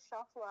with all this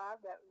self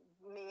love that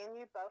me and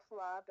you both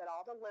love, that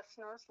all the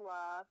listeners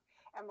love,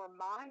 and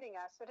reminding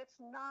us that it's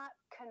not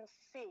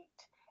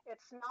conceit.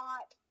 It's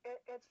not.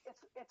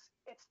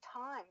 It's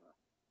time.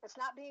 It's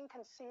not being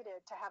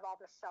conceited to have all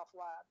this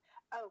self-love.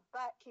 Oh,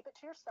 but keep it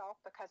to yourself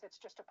because it's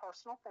just a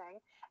personal thing.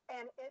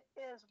 And it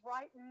is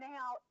right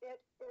now, it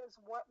is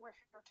what we're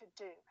here to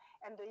do.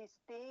 And these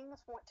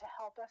beings want to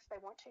help us. They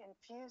want to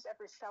infuse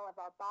every cell of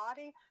our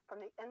body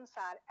from the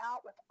inside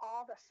out with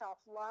all the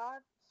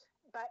self-love,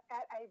 but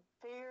at a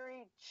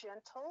very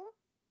gentle,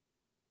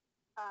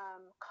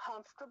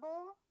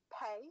 comfortable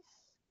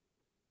pace.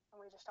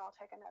 And we just all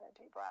take another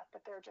deep breath,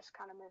 but they're just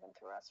kind of moving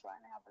through us right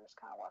now. They're just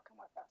kind of working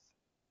with us.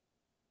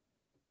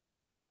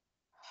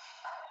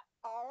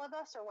 All of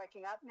us are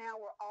waking up now.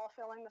 We're all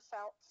feeling the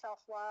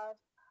self-love.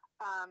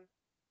 Um,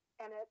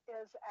 and it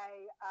is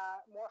a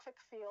morphic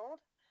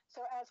field.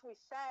 So as we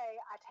say,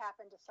 I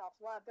tap into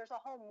self-love, there's a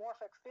whole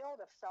morphic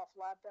field of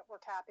self-love that we're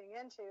tapping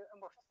into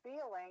and we're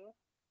feeling.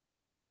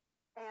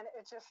 And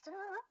it just,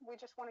 we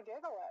just want to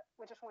giggle it.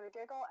 We just want to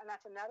giggle. And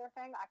that's another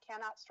thing I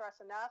cannot stress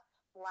enough.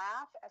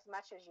 Laugh as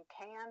much as you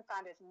can.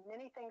 Find as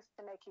many things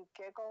to make you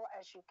giggle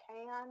as you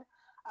can.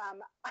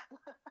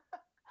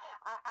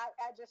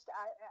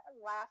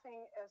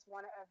 Laughing is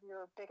one of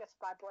your biggest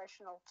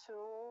vibrational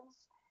tools.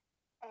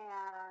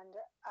 And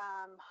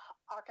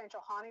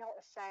Archangel Haniel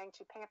is saying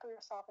to pamper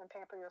yourself and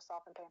pamper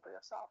yourself and pamper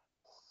yourself.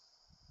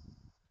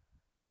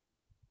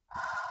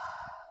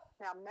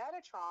 Now,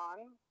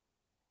 Metatron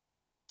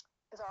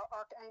is our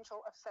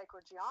archangel of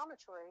sacred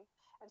geometry.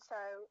 And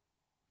so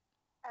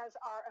as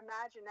our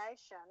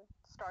imagination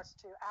starts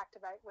to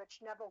activate, which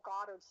Neville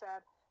Goddard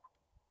said,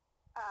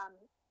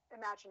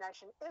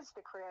 imagination is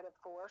the creative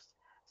force.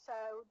 So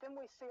then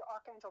we see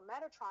Archangel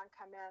Metatron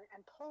come in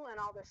and pull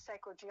in all this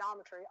sacred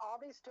geometry, all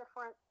these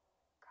different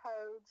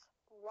codes,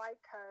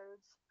 light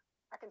codes.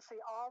 I can see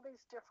all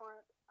these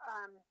different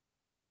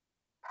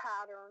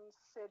patterns,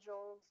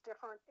 sigils,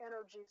 different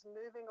energies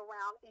moving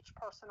around each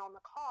person on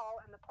the call,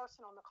 and the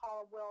person on the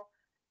call will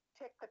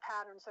pick the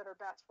patterns that are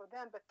best for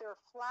them, but they're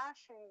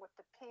flashing with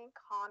the pink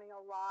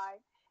Haniel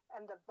light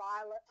and the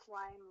violet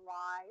flame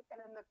light and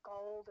then the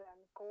golden,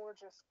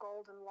 gorgeous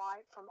golden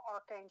light from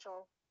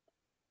Archangel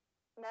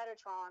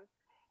Metatron.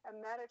 And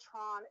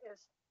Metatron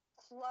is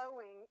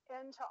flowing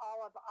into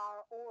all of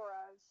our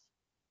auras.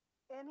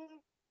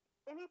 Any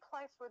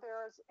place where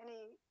there's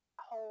any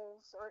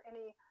holes or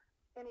any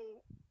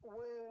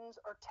wounds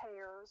or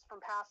tears from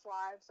past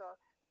lives or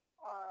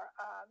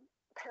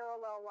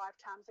parallel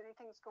lifetimes,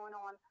 anything's going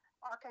on,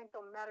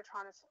 Archangel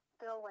Metatron is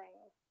filling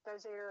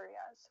those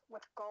areas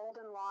with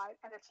golden light,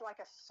 and it's like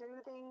a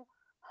soothing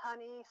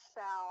honey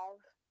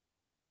salve,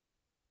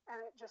 and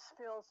it just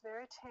feels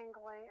very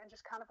tingly and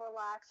just kind of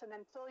relax, and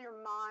then feel your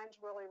mind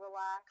really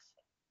relax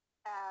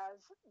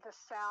as the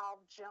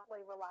salve gently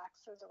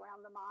relaxes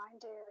around the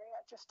mind area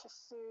just to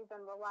soothe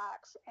and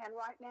relax. And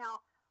right now,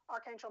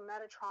 Archangel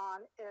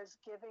Metatron is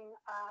giving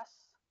us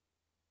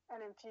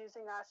and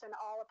infusing us, and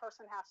all a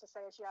person has to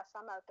say is, yes,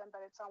 I'm open,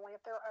 but it's only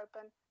if they're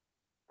open.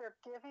 They're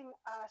giving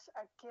us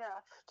a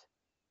gift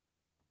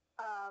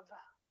of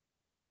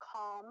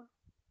calm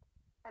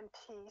and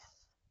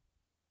peace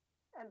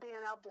and being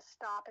able to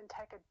stop and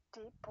take a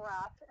deep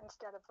breath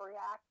instead of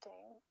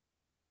reacting.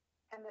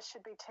 And this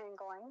should be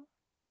tingling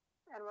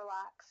and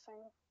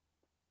relaxing.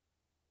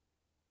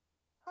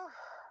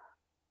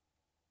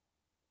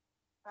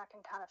 I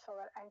can kind of feel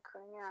that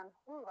anchoring in.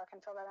 I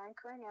can feel that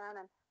anchoring in,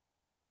 and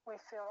we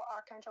feel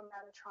Archangel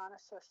Metatron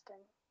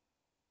assisting.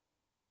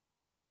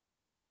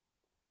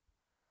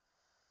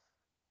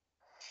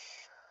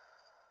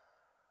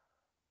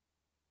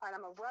 All right,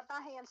 I'm going to rub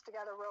my hands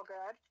together real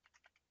good.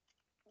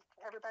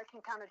 Everybody can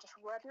kind of just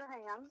rub your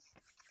hands.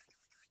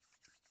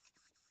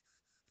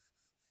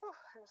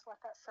 And just let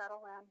that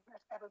settle in at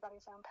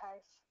everybody's own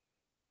pace.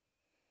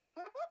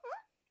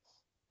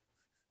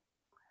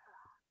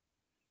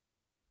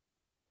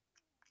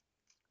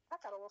 That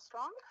got a little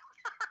strong.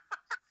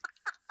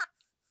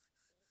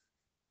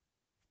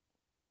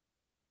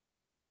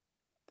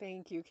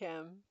 Thank you,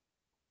 Kim.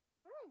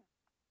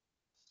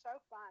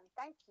 So fun.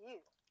 Thank you.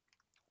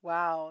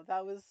 Wow,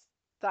 that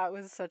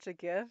was such a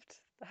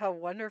gift. How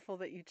wonderful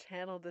that you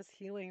channeled this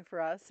healing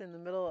for us in the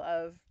middle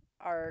of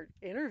our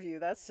interview.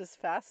 That's just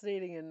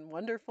fascinating and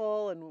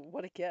wonderful, and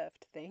what a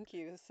gift. Thank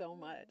you so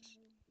much.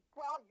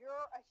 Well, you're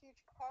a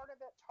huge part of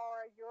it,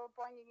 Tara. You're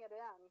bringing it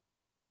in.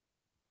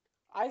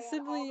 I And all the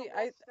simply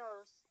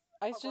listeners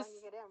I are just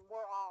bringing it in.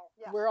 We're all,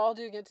 yes. we're all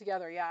doing it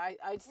together. Yeah,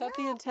 I set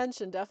the Yeah.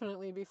 intention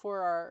definitely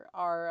before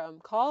our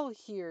call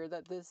here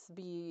that this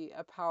be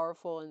a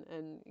powerful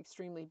and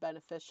extremely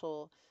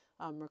beneficial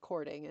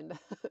recording, and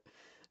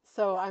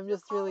so Yeah, I'm you're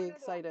just really calling it in.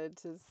 excited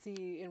to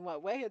see in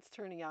what way it's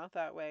turning out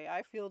that way.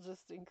 I feel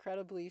just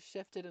incredibly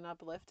shifted and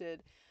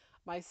uplifted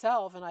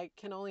myself, and I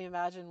can only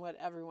imagine what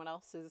everyone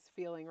else is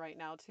feeling right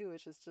now too,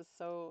 which is just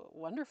so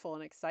wonderful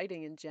and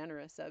exciting and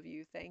generous of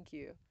you. Thank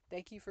you.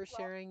 Thank you for Well,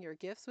 sharing your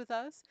gifts with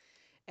us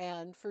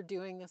and for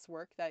doing this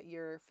work that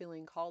you're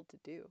feeling called to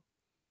do.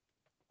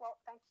 well,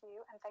 thank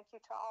you. And thank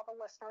you to all the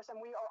listeners. And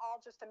we are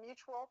all just a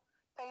mutual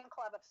fan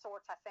club of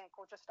sorts, I think.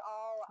 We're just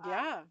all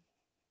Yeah.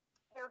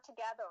 here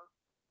together,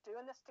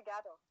 doing this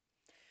together.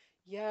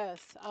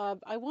 Yes.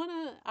 I want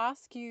to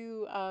ask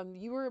you,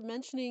 you were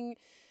mentioning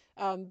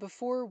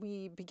Before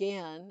we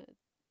began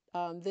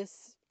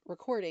this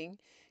recording,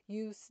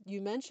 you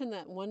mentioned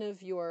that one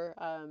of your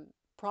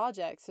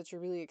projects that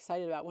you're really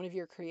excited about, one of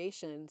your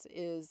creations,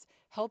 is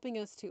helping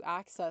us to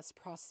access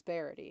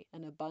prosperity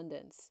and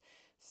abundance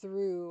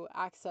through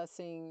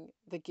accessing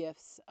the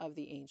gifts of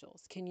the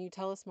angels. Can you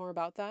tell us more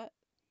about that?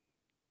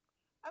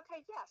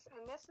 Okay, yes,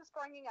 and this is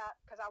bringing up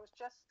because it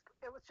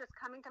was just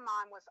coming to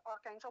mind was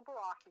Archangel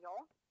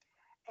Barachiel,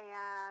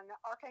 and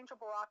Archangel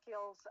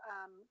Barachiel's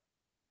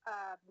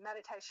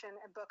meditation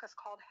and book is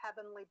called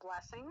Heavenly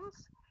Blessings.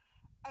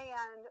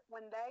 And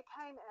when they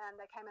came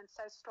in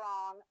so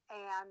strong,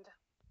 and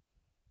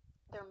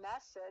their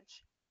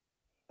message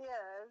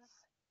is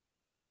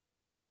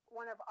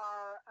one of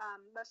our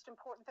most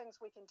important things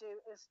we can do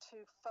is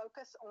to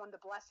focus on the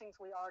blessings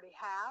we already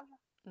have,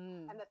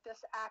 Mm. and that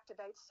this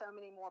activates so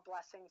many more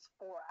blessings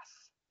for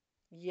us.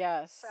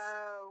 Yes. So,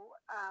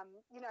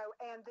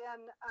 and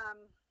then,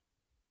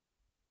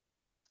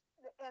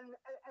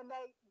 and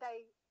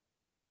they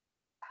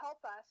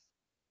help us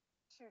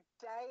to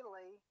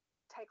daily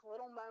take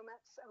little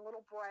moments and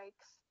little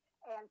breaks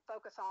and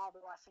focus on all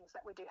the blessings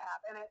that we do have.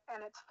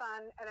 And it's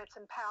fun and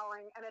it's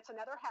empowering and it's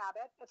another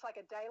habit. It's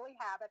like a daily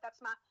habit. That's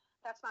my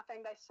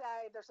thing. They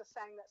say there's a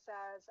saying that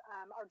says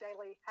our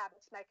daily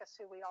habits make us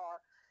who we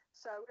are.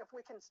 So if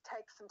we can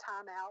take some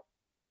time out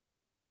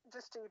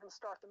just to even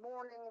start the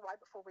morning right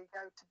before we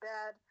go to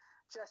bed,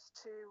 just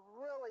to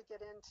really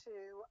get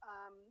into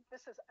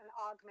this is an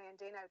Og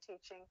Mandino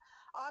teaching.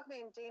 Og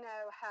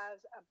Mandino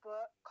has a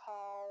book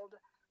called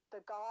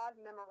The God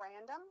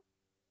Memorandum,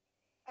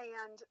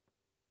 and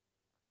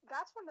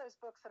that's one of those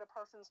books that a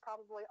person's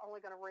probably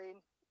only going to read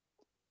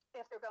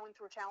if they're going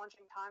through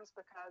challenging times.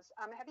 Because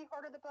have you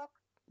heard of the book?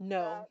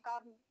 No.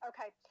 God.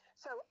 Okay.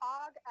 So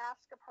Og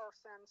asked a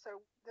person. So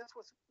this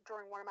was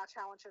during one of my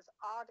challenges.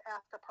 Og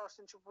asked a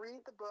person to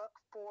read the book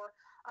for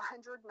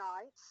 100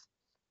 nights,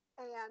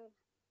 and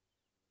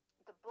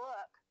the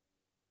book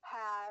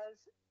has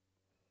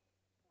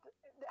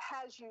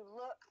you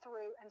look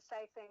through and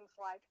say things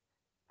like,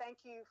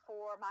 "Thank you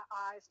for my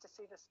eyes to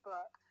see this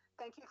book.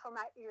 Thank you for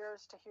my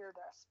ears to hear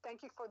this.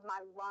 Thank you for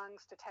my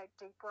lungs to take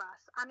deep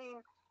breaths." I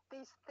mean,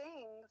 these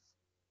things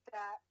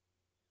that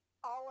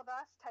all of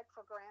us take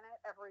for granted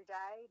every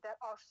day that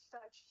are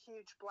such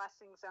huge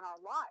blessings in our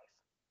life.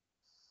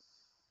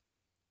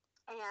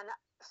 And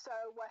so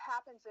what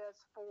happens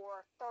is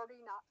for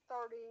 30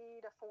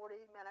 to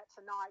 40 minutes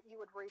a night, you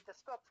would read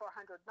this book for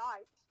 100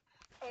 nights,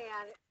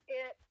 and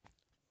it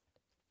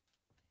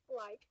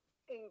like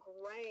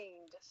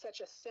ingrained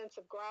such a sense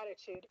of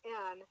gratitude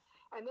in.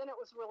 And then it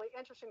was really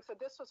interesting. So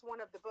this was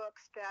one of the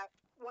books that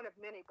one of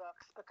many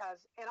books,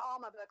 because in all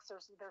my books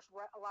there's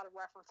a lot of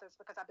references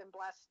because I've been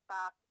blessed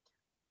by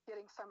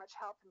getting so much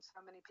help from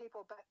so many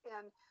people. But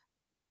in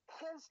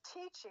his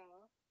teaching,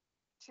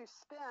 to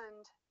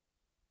spend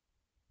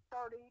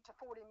 30 to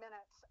 40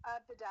 minutes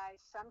of the day,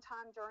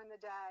 sometime during the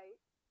day,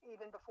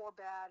 even before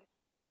bed,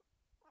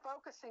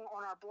 focusing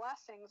on our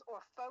blessings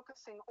or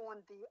focusing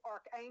on the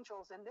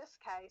archangels in this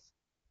case,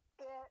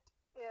 it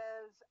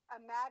is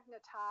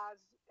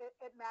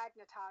it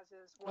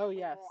magnetizes Oh, what we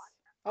yes. want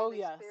on Oh,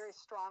 these yes. very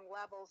strong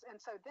levels.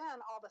 And so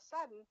then all of a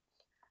sudden,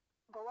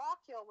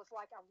 Barachiel was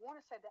like, I want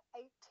to say the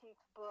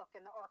 18th book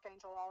in the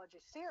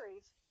Archangelology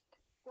series.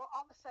 Well,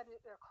 all of a sudden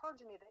it occurred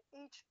to me that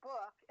each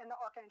book in the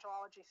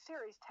Archangelology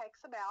series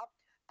takes about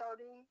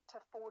 30 to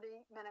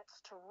 40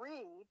 minutes to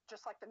read,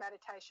 just like the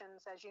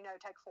meditations, as you know,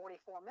 take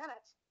 44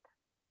 minutes.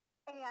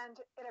 And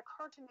it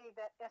occurred to me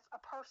that if a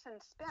person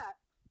spent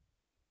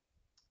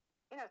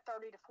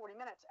 30 to 40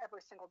 minutes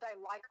every single day,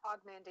 like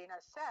Og Mandino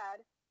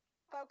said,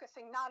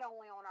 focusing not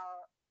only on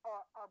our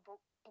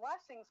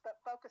blessings, but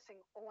focusing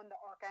on the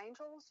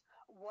archangels,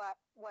 what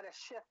a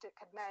shift it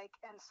could make.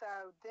 And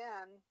so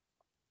then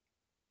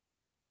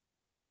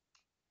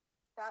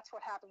that's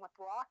what happened with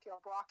Barachiel.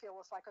 Barachiel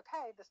was like,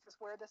 okay, this is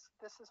where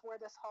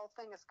this whole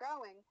thing is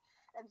going.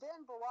 And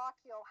then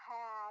Barachiel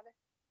had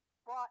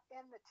brought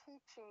in the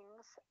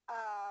teachings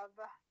of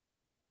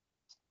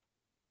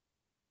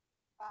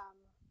um,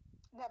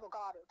 Neville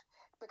Goddard,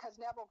 because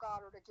Neville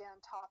Goddard again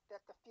taught that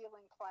the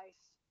feeling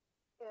place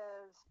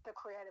is the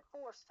creative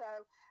force.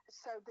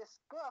 So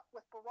this book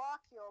with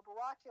Barachiel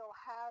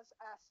has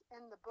us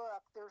in the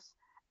book. There's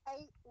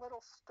 8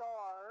 little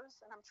stars,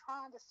 and I'm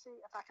trying to see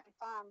if I can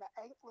find the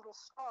 8 little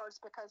stars,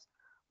 because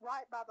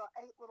right by the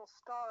 8 little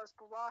stars,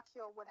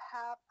 Barachiel would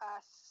have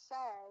us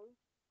say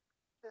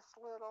this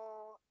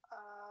little.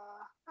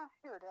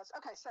 Here it is.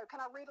 Okay, so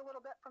can I read a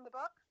little bit from the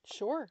book?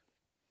 Sure.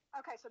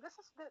 Okay, so this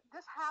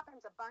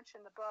happens a bunch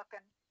in the book,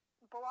 and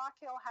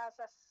Barachiel has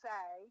us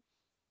say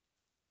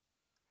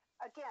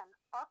again,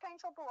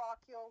 Archangel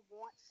Barachiel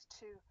wants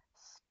to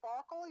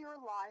sparkle your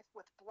life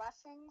with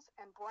blessings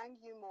and bring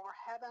you more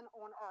heaven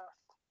on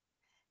earth.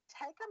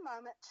 Take a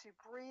moment to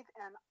breathe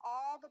in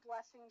all the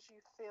blessings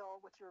you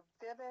feel with your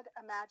vivid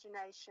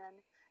imagination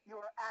you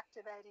are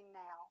activating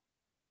now.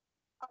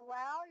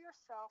 Allow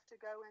yourself to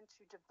go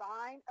into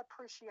divine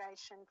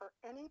appreciation for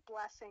any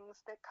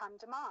blessings that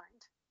come to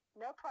mind.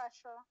 No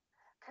pressure,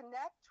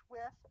 Connect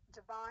with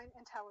divine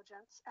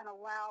intelligence and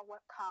allow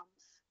what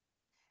comes.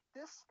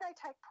 This may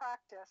take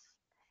practice,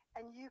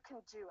 and you can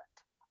do it.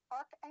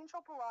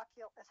 Archangel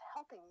Barakiel is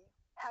helping you.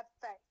 Have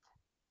faith.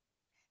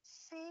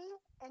 See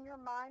in your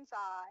mind's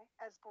eye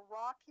as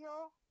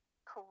Barakiel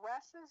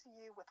caresses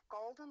you with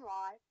golden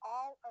light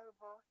all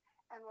over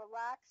and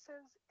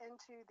relaxes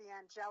into the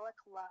angelic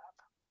love.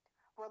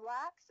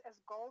 Relax as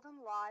golden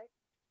light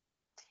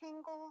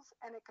tingles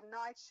and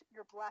ignites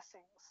your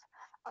blessings.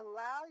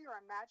 Allow your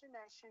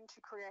imagination to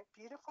create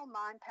beautiful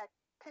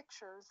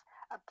pictures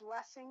of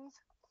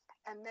blessings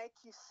and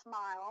make you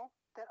smile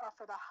that are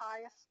for the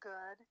highest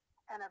good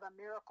and of a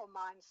miracle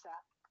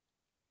mindset.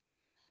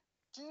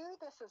 Do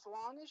this as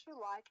long as you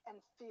like and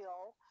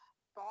feel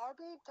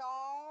Barbie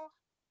doll,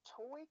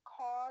 toy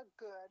car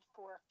good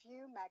for a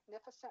few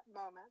magnificent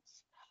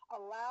moments.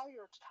 Allow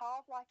your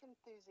childlike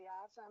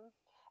enthusiasm.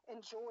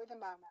 Enjoy the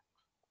moment.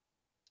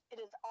 It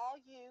is all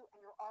you and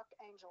your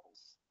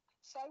archangels.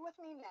 Say with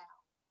me now,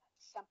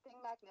 something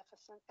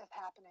magnificent is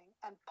happening,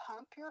 and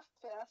pump your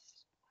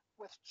fist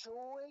with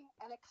joy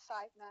and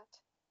excitement.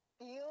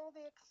 Feel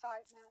the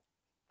excitement,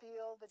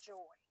 feel the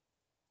joy.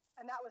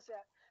 And that was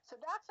it. So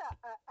that's an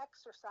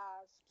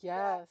exercise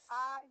that Yes.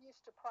 I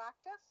used to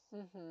practice.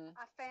 Mm-hmm.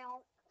 I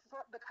found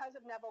because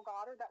of Neville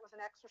Goddard, that was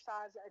an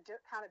exercise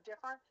kind of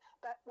different.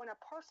 But when a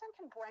person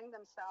can bring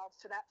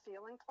themselves to that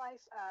feeling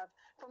place of,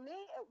 for me,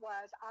 it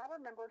was, I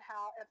remembered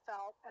how it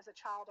felt as a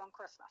child on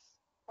Christmas.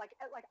 Like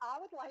I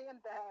would lay in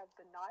bed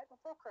the night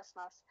before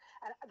Christmas,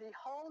 and the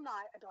whole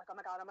night I'd be like, oh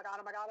my God, oh my God,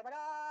 oh my God, oh my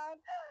God.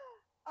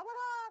 Oh my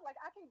God, like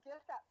I can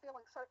get that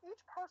feeling. So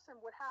each person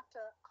would have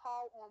to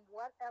call on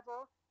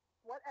whatever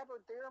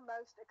their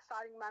most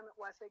exciting moment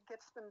was that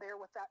gets them there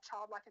with that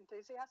childlike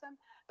enthusiasm.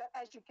 But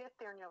as you get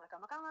there and you're like,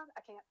 oh my God,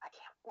 I can't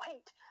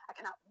wait. I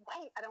cannot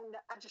wait.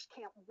 I just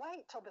can't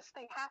wait till this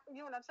thing happens.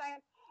 You know what I'm saying?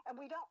 And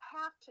we don't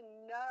have to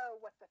know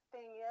what the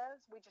thing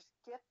is. We just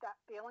get that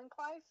feeling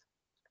place.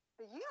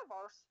 The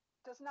universe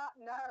does not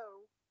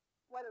know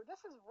whether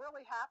this is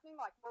really happening,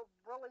 like we're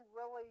really,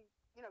 really,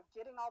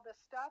 getting all this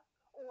stuff,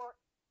 or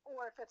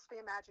if it's the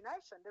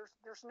imagination.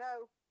 There's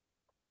no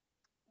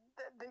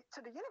to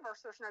the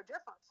universe, there's no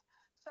difference.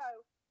 So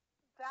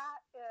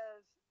that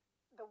is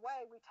the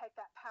way we take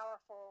that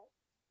powerful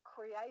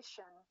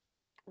creation,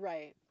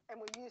 Right. and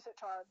we use it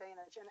to our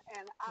advantage.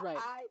 And Right.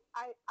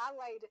 I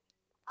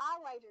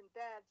laid in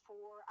bed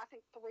for I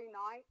think 3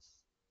 nights,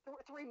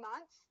 3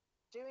 months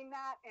doing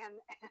that,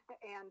 and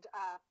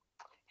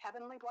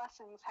heavenly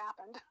blessings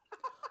happened.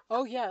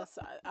 Oh yes,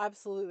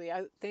 absolutely.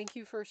 I thank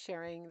you for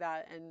sharing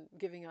that and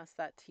giving us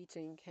that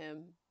teaching,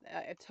 Kim.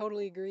 I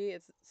totally agree.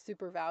 It's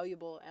super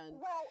valuable and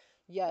Well,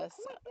 the yes.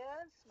 point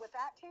is with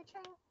that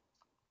teaching,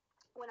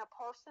 when a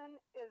person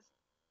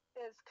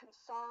is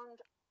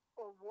concerned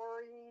or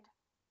worried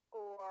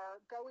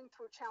or going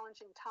through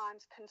challenging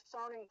times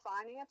concerning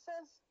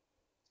finances,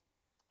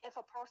 if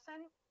a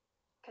person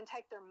can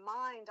take their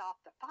mind off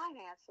the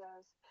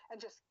finances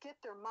and just get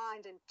their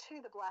mind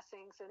into the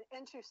blessings and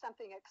into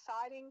something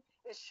exciting,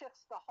 it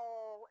shifts the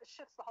whole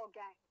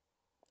game.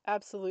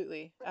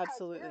 Absolutely. Because there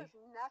Absolutely. is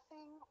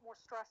nothing more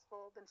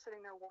stressful than sitting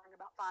there worrying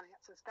about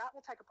finances. That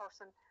will take a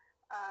person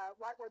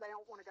right where they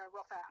don't want to go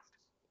real fast.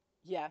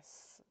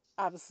 Yes,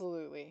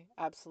 absolutely.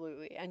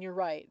 Absolutely. And you're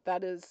right.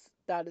 That is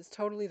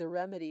totally the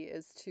remedy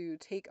is to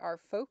take our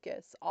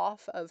focus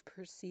off of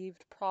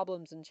perceived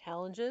problems and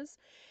challenges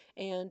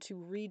and to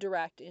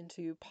redirect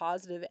into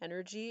positive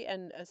energy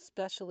and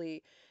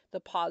especially the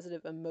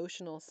positive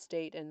emotional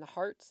state in the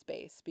heart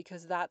space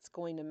because that's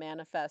going to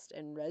manifest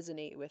and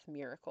resonate with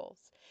miracles.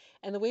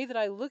 And the way that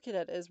I look at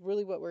it is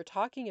really what we're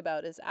talking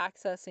about is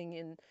accessing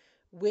in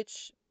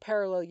which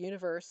parallel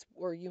universe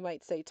or you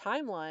might say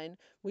timeline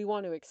we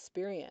want to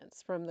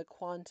experience from the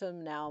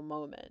quantum now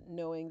moment,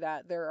 knowing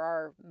that there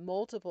are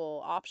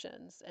multiple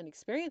options and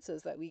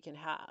experiences that we can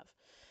have.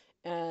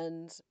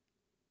 And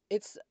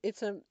it's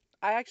a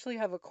I actually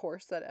have a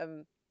course that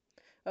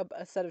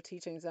a set of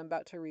teachings I'm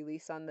about to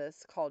release on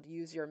this called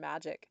Use Your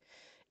Magic,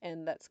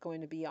 and that's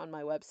going to be on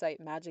my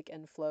website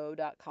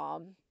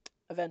magicandflow.com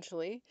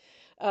eventually.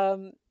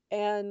 Um,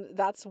 and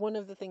that's one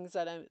of the things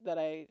that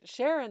I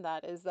share in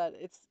that is that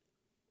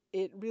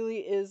it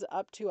really is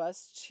up to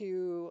us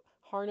to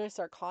harness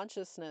our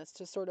consciousness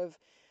to sort of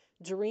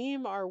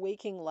dream our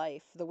waking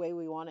life the way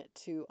we want it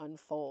to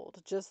unfold.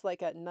 Just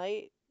like at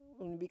night,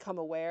 when we become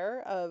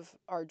aware of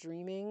our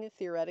dreaming,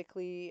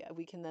 theoretically,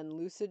 we can then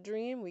lucid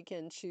dream. We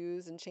can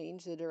choose and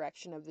change the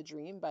direction of the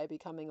dream by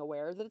becoming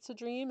aware that it's a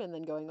dream and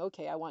then going,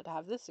 okay, I want to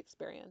have this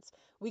experience.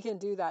 We can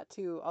do that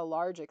to a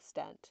large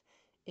extent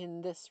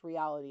in this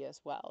reality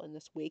as well, in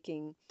this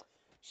waking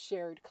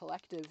shared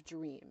collective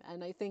dream.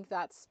 And I think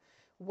that's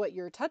what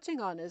you're touching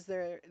on is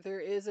there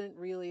isn't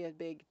really a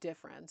big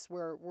difference.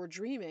 We're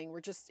dreaming,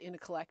 we're just in a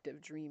collective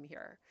dream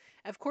here.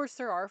 Of course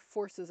there are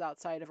forces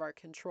outside of our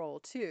control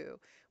too.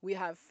 We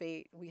have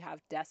fate, we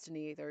have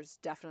destiny, there's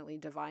definitely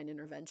divine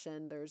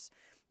intervention,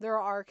 there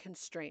are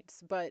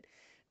constraints, but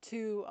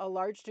to a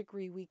large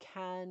degree we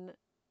can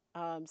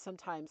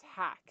sometimes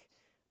hack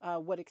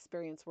what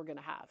experience we're going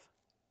to have.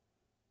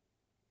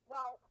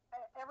 Well,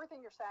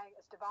 everything you're saying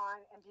is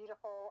divine and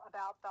beautiful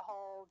about the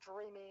whole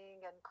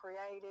dreaming and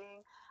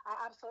creating. I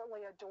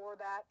absolutely adore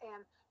that.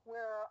 And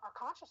where our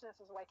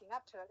consciousness is waking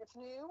up to it, it's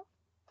new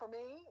for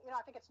me.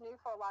 I think it's new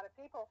for a lot of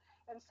people.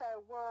 And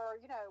so we're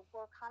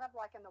kind of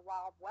like in the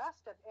wild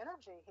west of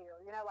energy here,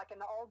 like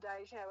in the old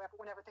days,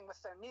 when everything was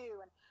so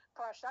new and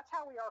fresh. That's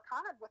how we are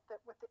kind of with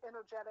the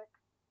energetic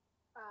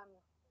um,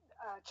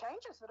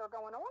 changes that are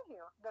going on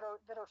here that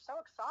are so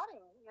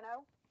exciting.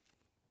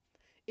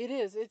 It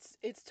is.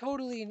 It's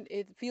totally,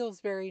 it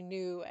feels very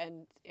new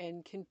and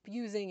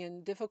confusing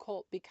and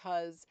difficult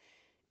because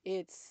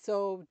it's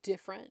so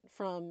different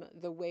from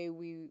the way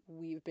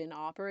we've been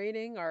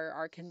operating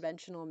our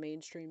conventional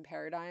mainstream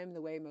paradigm,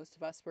 the way most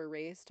of us were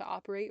raised to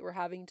operate. We're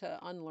having to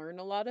unlearn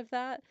a lot of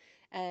that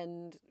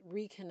and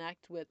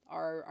reconnect with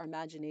our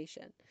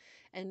imagination.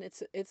 And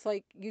it's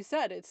like you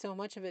said, it's so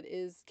much of it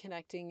is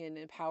connecting and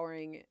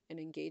empowering and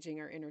engaging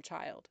our inner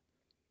child.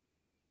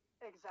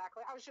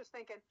 Exactly. I was just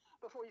thinking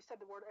before you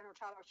said the word inner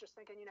child, I was just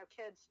thinking,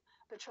 kids,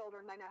 the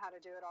children, they know how to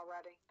do it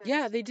already. They're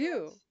Yeah, just they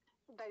do. kids.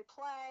 They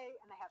play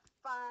and they have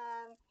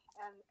fun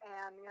and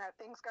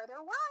things go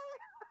their way.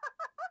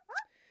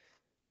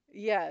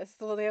 Yes,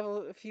 well, they have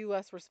a few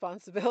less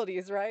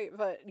responsibilities, right?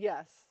 But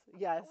yes,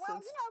 yes, Well,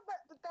 it's.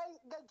 but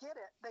they get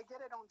it. They get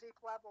it on deep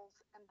levels,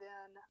 and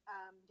then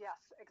yes,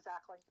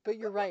 exactly. But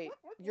you're right.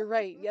 You're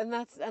right, and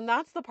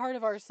that's the part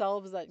of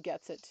ourselves that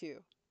gets it too.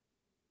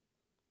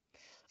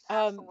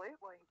 Um,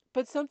 Absolutely.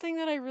 but something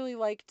that I really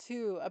like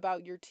too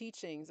about your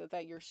teachings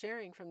that you're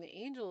sharing from the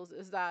angels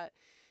is that,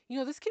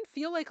 this can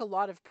feel like a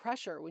lot of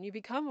pressure when you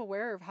become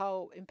aware of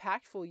how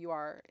impactful you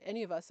are,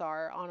 any of us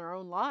are, on our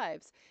own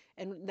lives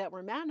and that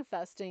we're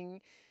manifesting.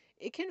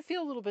 It can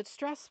feel a little bit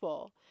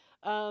stressful.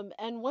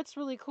 And what's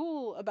really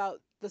cool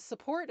about the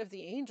support of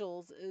the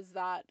angels is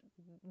that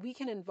we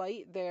can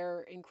invite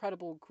their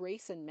incredible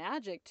grace and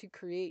magic to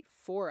create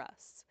for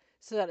us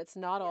so that it's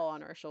not all Yes.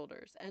 on our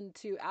shoulders, and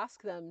to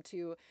ask them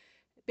to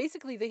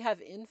basically, they have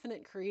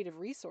infinite creative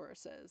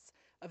resources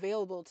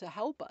available to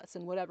help us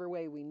in whatever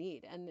way we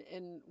need, and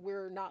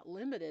we're not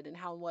limited in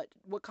how what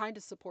kind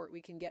of support we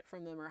can get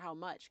from them or how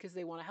much, because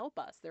they want to help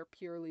us. They're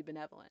purely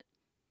benevolent.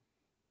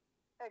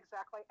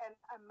 Exactly. And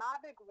my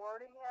big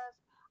wording is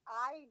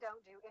I don't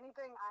do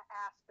anything. I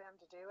ask them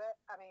to do it.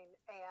 I mean,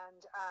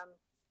 and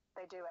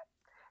they do it.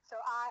 So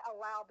I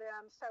allow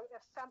them. So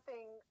if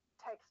something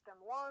takes them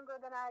longer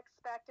than I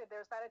expected,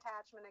 there's that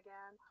attachment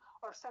again,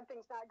 or if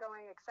something's not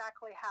going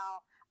exactly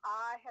how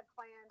I had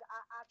planned,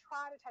 I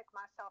try to take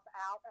myself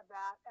out of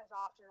that as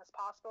often as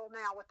possible.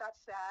 Now, with that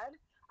said,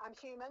 I'm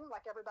human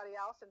like everybody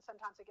else, and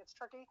sometimes it gets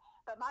tricky,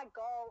 but my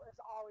goal is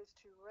always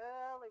to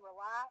really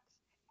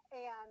relax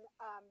and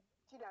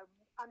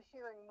I'm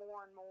hearing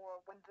more and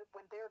more when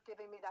they're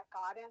giving me that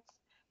guidance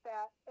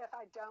that if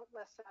I don't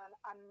listen,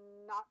 I'm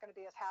not going to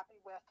be as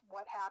happy with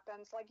what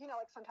happens. Like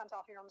sometimes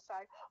I'll hear them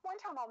say, one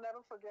time I'll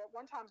never forget.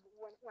 One time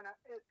when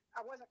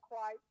I wasn't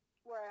quite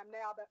where I am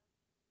now, but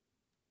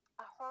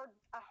I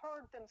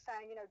heard them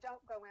saying,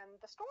 don't go in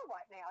the store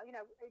right now.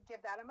 Give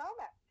that a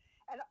moment.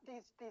 And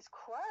these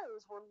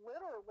crows were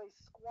literally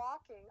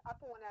squawking up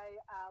on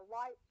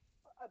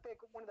a big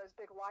one of those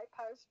big light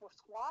posts. Were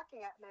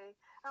squawking at me.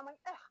 And I'm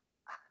like, ugh,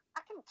 I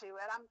can do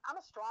it. I'm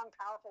a strong,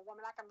 powerful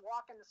woman. I can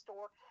walk in the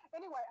store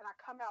anyway. And I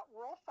come out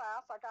real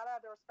fast. I got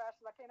out of there as fast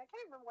as I can. I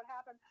can't remember what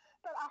happened,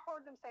 but I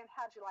heard them saying,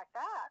 "How'd you like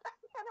that?"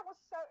 And it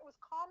was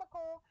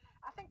comical.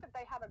 I think that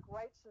they have a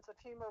great sense of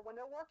humor. When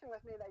they're working with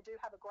me, they do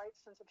have a great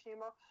sense of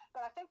humor.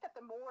 But I think that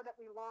the more that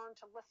we learn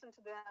to listen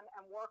to them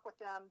and work with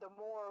them, the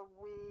more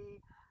we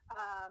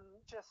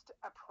just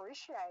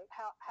appreciate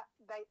how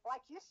they,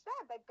 like you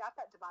said, they've got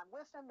that divine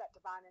wisdom, that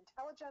divine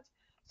intelligence.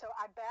 So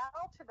I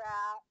bow to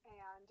that,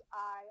 and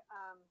I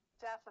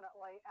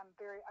definitely am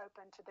very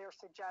open to their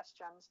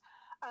suggestions.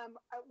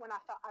 When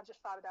I just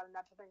thought about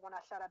another thing when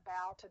I said I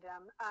bow to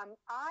them.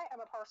 I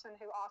am a person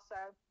who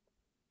also,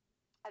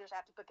 I just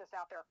have to put this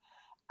out there.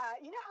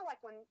 You know how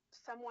like when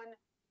someone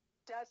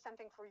does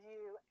something for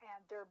you and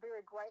they're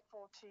very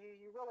grateful to you,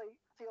 you really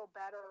feel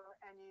better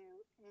and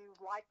you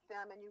like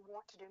them and you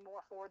want to do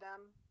more for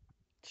them.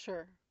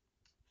 Sure.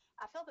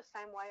 I feel the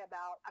same way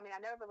about, I mean,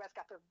 I know everybody's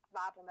got their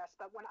Bible nest,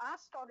 but when I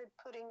started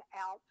putting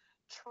out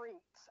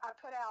treats, I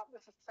put out,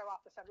 this is so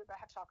off the subject, but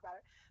I have to talk about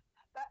it.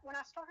 But when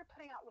I started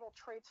putting out little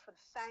treats for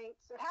the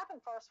saints, it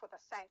happened first with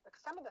a saint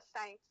because some of the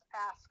saints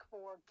ask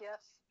for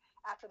gifts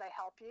after they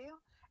help you.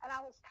 And I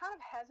was kind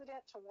of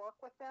hesitant to work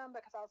with them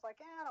because I was like,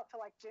 I don't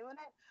feel like doing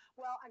it.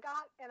 Well, I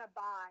got in a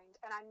bind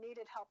and I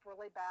needed help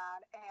really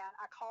bad. And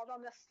I called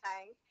on this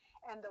saint.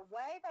 And the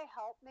way they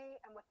helped me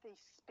and with the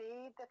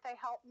speed that they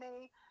helped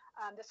me,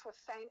 this was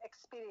Saint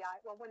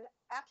Expedite. Well, when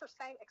after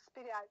Saint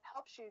Expedite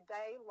helps you,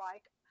 they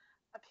like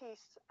a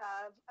piece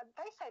of,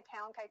 they say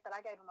pound cake, but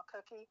I gave them a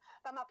cookie.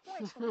 But my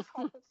point to this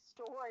whole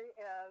story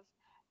is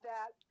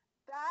that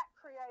that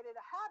created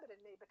a habit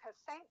in me because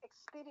Saint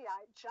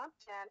Expedite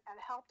jumped in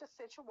and helped a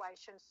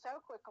situation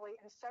so quickly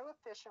and so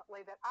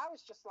efficiently that I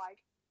was just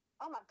like,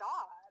 oh my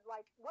God,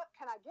 like, what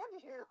can I give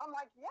you? I'm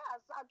like, yes,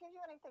 I'll give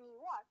you anything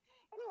you want.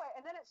 Anyway,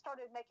 and then it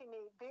started making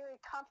me very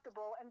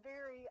comfortable and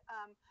very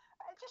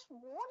just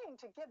wanting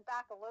to give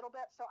back a little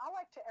bit. So I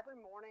like to every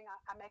morning,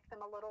 I make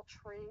them a little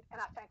treat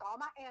and I thank all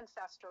my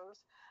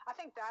ancestors. I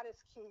think that is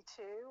key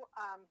too.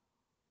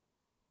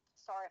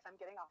 Sorry if I'm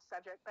getting off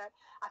subject, but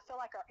I feel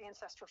like our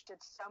ancestors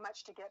did so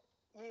much to get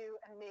you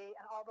and me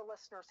and all the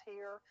listeners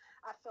here.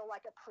 I feel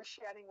like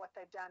appreciating what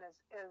they've done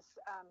is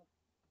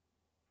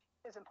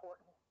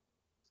important.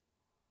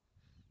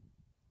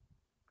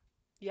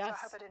 So Yes.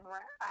 I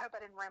hope I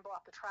didn't ramble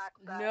off the track,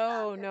 but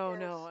No, it no, is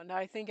no. And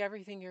I think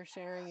everything you're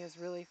sharing is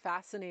really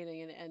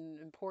fascinating and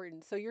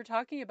important. So you're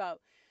talking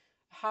about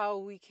how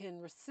we can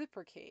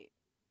reciprocate.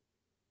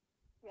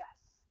 yes,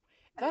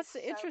 and it's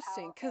That's so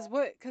interesting because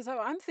powerful. because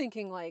I'm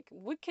thinking like,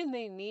 what can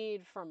they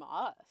need from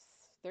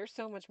us? They're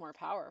so much more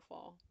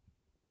powerful.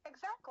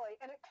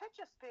 Exactly. And it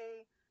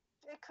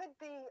could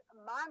be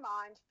my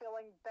mind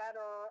feeling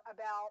better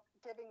about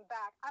giving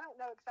back. I don't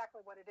know exactly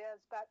what it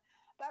is, but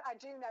I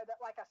do know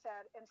that, like I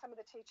said, in some of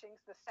the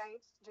teachings, the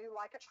saints do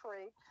like a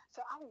treat.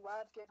 So I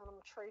love giving them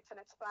treats and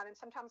it's fun. And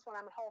sometimes when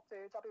I'm at Whole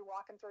Foods, I'll be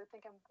walking through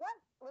thinking, what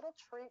little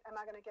treat am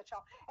I going to get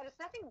y'all? And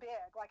it's nothing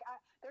big.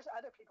 There's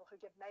other people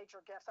who give major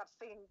gifts. I've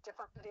seen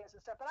different videos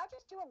and stuff, but I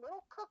just do a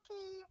little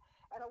cookie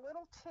and a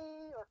little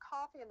tea or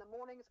coffee in the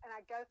mornings, and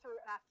I go through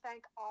and I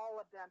thank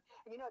all of them.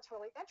 And it's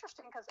really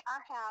interesting because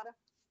I had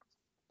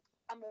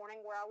a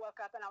morning where I woke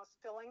up and I was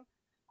feeling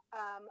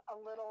a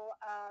little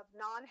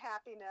non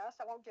happiness.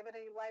 I won't give it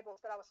any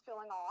labels, but I was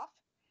feeling off.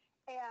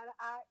 And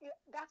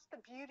that's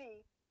the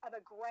beauty of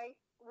a great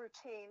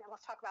routine. And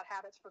let's talk about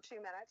habits for 2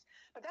 minutes.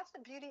 But that's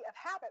the beauty of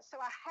habits. So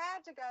I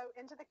had to go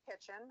into the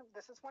kitchen.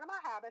 This is one of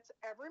my habits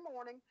every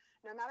morning,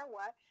 no matter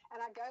what. And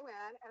I go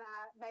in and I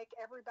make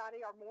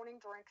everybody our morning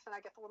drinks and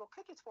I get the little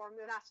cookies for them.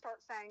 And I start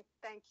saying,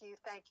 thank you,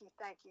 thank you,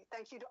 thank you.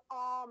 Thank you to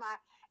all my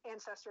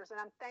ancestors. And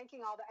I'm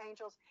thanking all the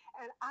angels.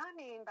 And I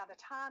mean, by the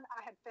time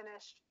I had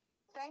finished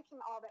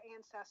thanking all the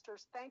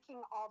ancestors,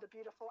 thanking all the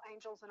beautiful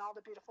angels and all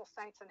the beautiful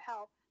saints in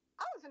hell,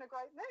 I was in a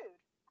great mood.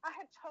 I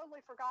had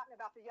totally forgotten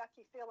about the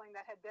yucky feeling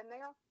that had been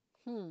there.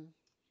 Hmm.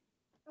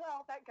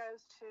 Well, that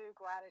goes to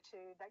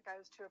gratitude, that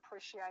goes to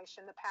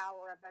appreciation, the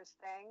power of those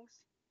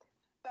things.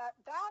 But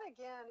that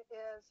again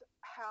is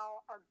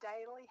how our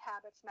daily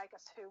habits make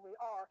us who we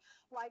are.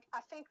 Like,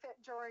 I think that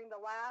during the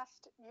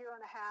last year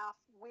and a half,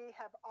 we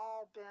have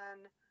all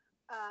been,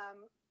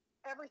 um,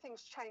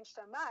 everything's changed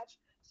so much.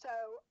 So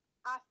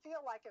I feel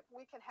like if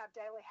we can have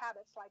daily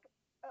habits, like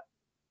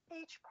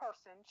each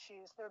person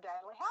choose their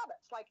daily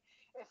habits. Like,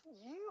 if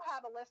you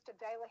have a list of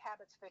daily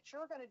habits that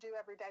you're going to do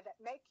every day that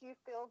make you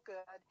feel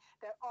good,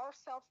 that are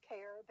self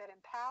care, that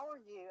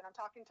empower you, and I'm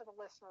talking to the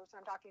listeners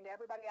and I'm talking to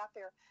everybody out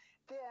there,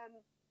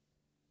 then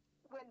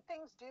when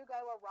things do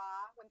go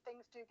awry, when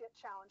things do get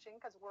challenging,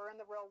 because we're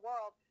in the real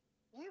world,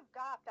 you've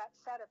got that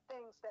set of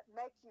things that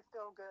make you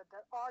feel good,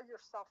 that are your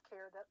self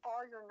care, that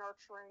are your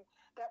nurturing,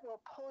 that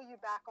will pull you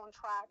back on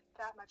track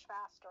that much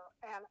faster.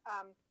 And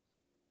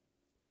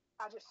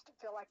I just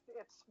feel like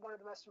it's one of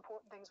the most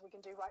important things we can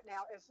do right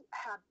now is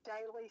have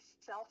daily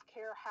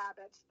self-care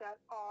habits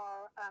that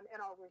are in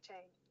our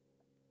routine.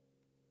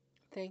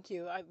 Thank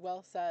you.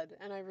 Well said.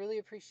 And I really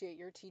appreciate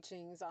your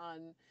teachings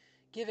on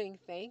giving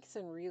thanks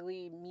and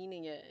really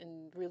meaning it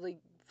and really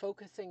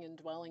focusing and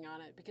dwelling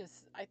on it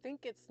because I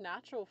think it's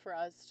natural for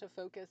us to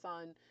focus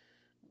on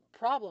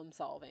problem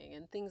solving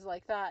and things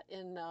like that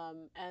and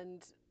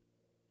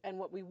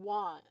what we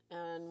want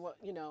and what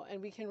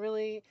and we can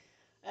really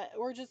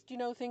or just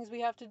things we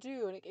have to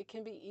do, and it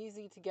can be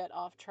easy to get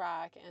off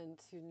track and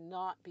to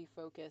not be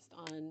focused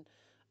on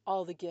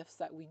all the gifts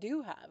that we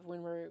do have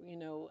when we're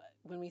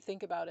when we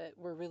think about it,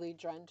 we're really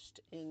drenched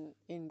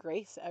in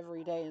grace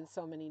every day in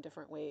so many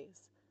different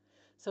ways.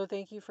 So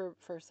thank you for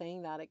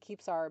saying that. It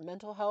keeps our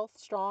mental health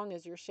strong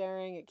as you're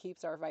sharing. It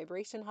keeps our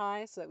vibration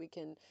high so that we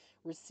can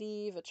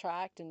receive,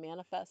 attract, and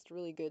manifest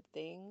really good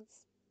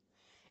things.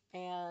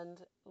 And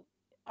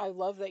I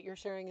love that you're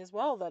sharing as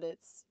well that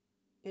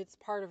it's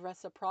part of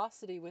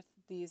reciprocity with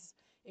these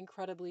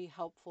incredibly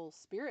helpful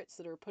spirits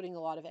that are putting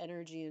a lot of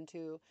energy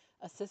into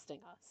assisting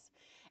us.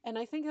 And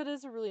I think that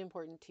is a really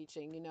important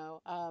teaching.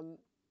 I'm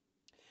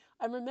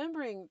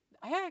remembering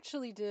I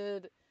actually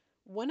did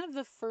one of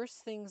the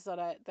first things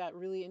that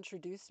really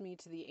introduced me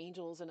to the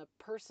angels in a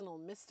personal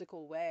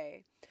mystical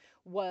way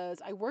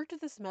was I worked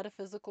at this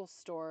metaphysical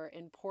store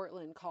in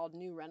Portland called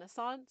New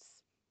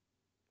Renaissance.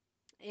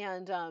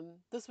 And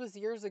this was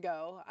years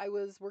ago. I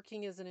was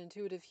working as an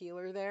intuitive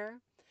healer there,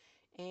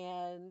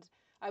 and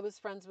I was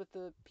friends with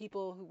the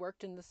people who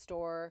worked in the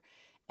store.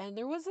 And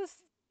there was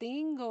this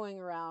thing going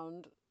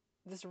around,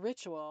 this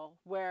ritual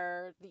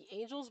where the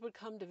angels would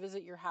come to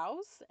visit your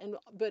house, and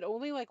but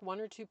only like one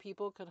or two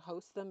people could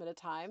host them at a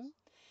time.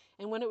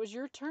 And when it was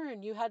your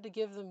turn, you had to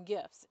give them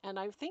gifts. And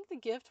I think the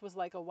gift was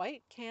like a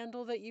white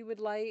candle that you would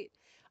light.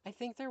 I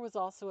think there was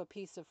also a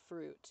piece of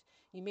fruit.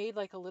 You made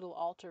like a little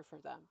altar for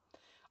them.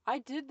 I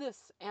did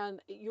this,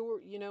 and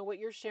what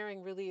you're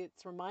sharing really,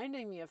 it's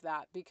reminding me of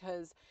that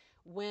because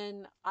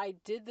when I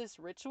did this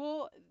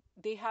ritual,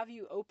 they have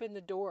you open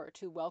the door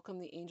to welcome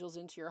the angels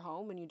into your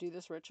home when you do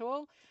this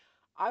ritual.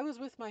 I was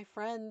with my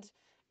friend,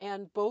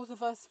 and both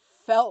of us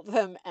felt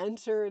them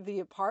enter the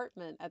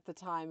apartment at the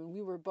time, and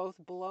we were both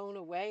blown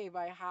away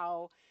by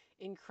how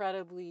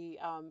incredibly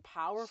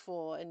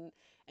powerful and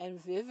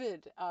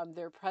vivid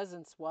their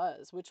presence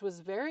was, which was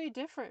very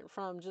different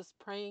from just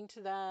praying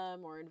to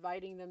them or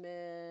inviting them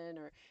in,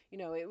 or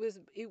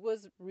it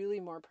was really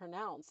more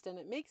pronounced, and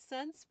it makes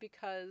sense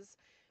because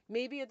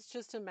maybe it's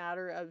just a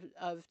matter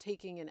of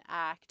taking an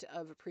act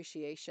of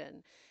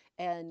appreciation,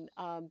 and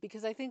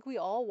because I think we're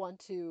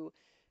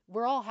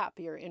all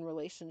happier in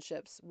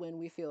relationships when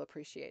we feel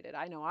appreciated.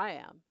 I know I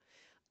am.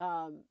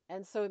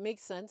 And so it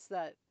makes sense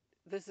that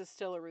this is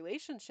still a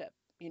relationship,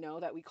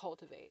 that we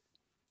cultivate.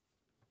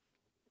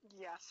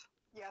 Yes,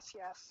 yes,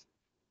 yes.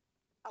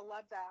 I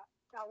love that.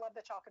 I love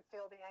that y'all could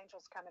feel the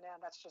angels coming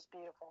in. That's just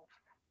beautiful.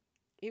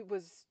 It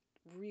was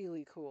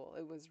really cool.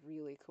 It was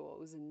really cool. It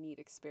was a neat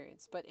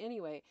experience. But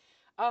anyway,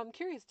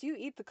 curious, do you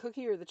eat the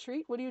cookie or the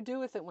treat? What do you do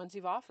with it once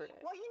you've offered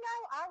it? Well,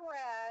 I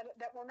read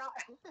that we're not.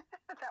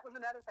 That was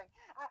another thing.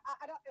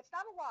 I don't. It's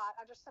not a lot.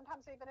 I just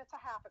sometimes even it's a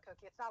half a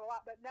cookie. It's not a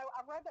lot. But no,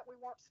 I read that we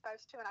weren't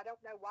supposed to, and I don't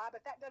know why.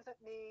 But that doesn't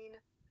mean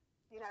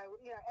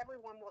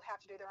everyone will have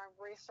to do their own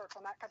research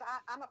on that because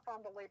I'm a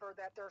firm believer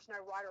that there's no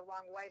right or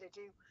wrong way to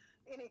do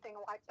anything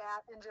like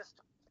that, and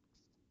just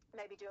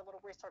maybe do a little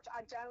research.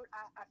 I don't.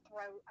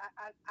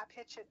 I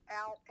pitch it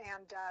out,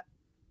 and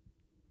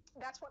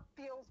that's what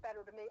feels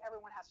better to me.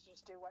 Everyone has to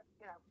just do what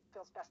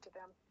feels best to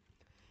them.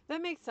 That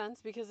makes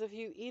sense because if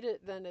you eat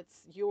it, then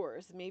it's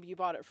yours. Maybe you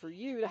bought it for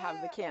you to have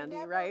the It candy,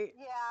 never, right?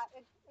 yeah.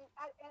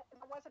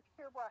 There was a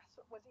period where I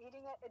was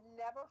eating it. It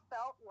never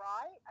felt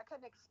right. I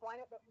couldn't explain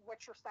it, but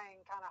what you're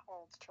saying kind of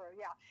holds true.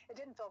 Yeah, it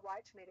didn't feel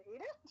right to me to eat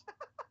it.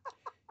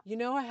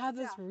 I had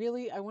this Yeah,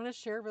 really, I want to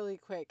share really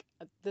quick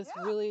this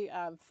yeah. really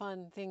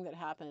fun thing that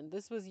happened.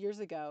 This was years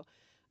ago.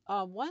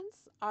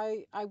 Once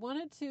I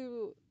wanted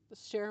to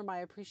share my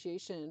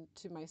appreciation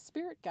to my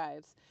spirit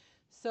guides.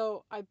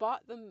 So I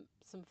bought them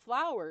some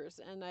flowers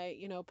and I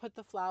put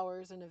the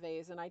flowers in a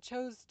vase and I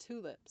chose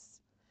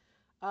tulips.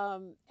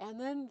 And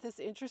then this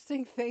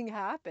interesting thing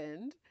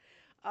happened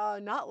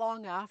not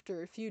long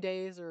after, a few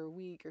days or a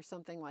week or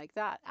something like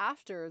that,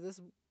 after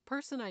this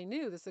person I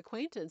knew, this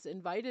acquaintance,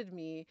 invited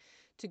me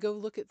to go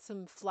look at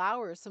some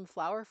flowers, some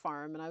flower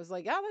farm. And I was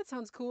like, oh, that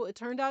sounds cool. It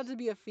turned out to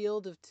be a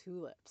field of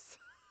tulips.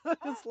 I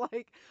was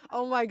like, Oh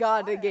oh my my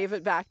God, they gave it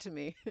goodness. back to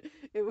me.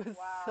 It was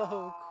so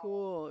Wow.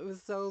 cool. It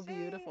was so See,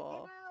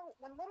 beautiful.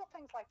 when little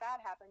things like that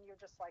happen, you're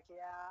just like,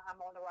 yeah,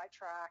 I'm on the right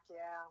track. Yeah,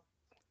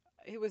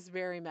 It was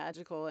very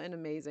magical and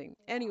amazing.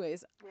 yeah,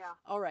 Anyways, yeah.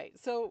 all right.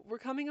 So we're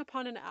coming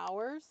upon an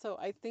hour. So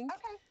I think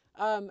Okay.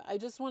 I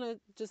just want to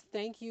just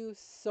thank you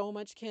so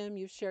much, Kim.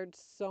 You've shared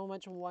so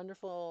much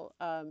wonderful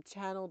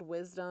channeled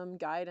wisdom,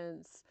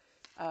 guidance,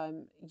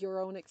 your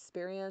own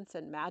experience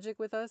and magic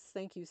with us.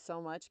 Thank you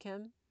so much,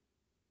 Kim.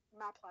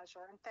 My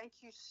pleasure, and thank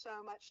you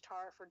so much,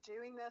 Tara, for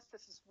doing this.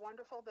 This is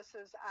wonderful. This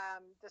is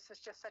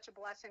just such a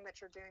blessing that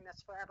you're doing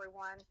this for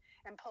everyone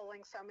and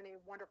pulling so many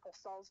wonderful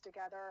souls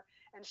together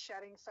and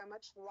shedding so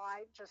much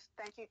light. Just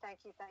thank you,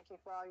 thank you, thank you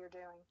for all you're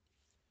doing.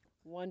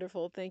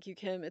 Wonderful. Thank you,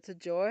 Kim. It's a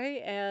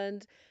joy.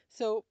 And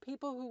so,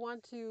 people who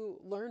want to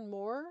learn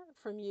more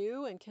from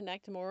you and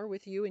connect more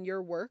with you and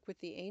your work with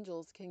the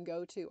angels can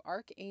go to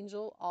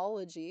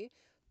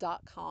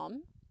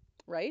archangelology.com,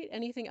 right?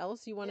 Anything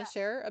else you want to Yes.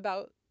 share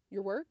about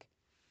your work?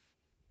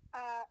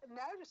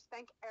 No, just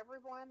thank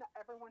everyone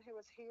who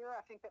was here.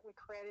 I think that we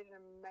created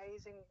an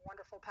amazing,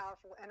 wonderful,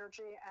 powerful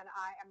energy, and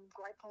I am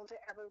grateful to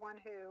everyone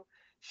who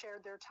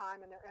shared their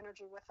time and their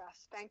energy with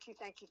us. Thank you,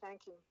 thank you,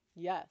 thank you.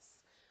 Yes.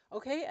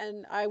 Okay,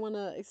 and I want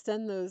to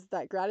extend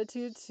that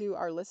gratitude to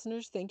our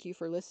listeners. Thank you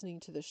for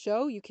listening to the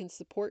show. You can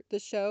support the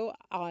show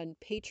on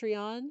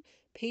Patreon,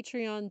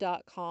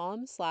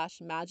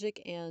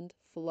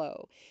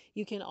 patreon.com/magicandflow.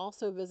 You can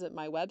also visit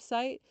my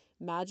website,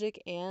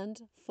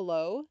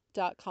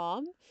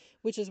 magicandflow.com,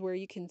 which is where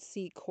you can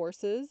see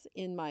courses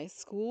in my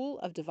School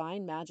of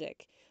Divine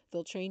Magic.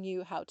 They'll train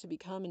you how to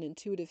become an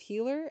intuitive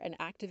healer and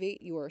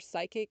activate your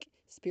psychic,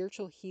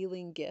 spiritual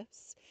healing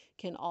gifts.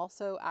 Can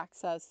also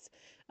access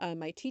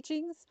my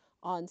teachings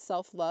on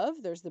self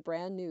love. There's the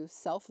brand new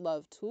self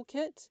love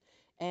toolkit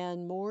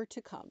and more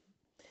to come,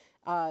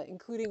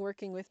 including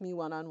working with me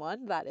one on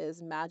one. That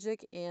is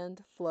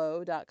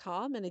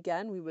magicandflow.com. And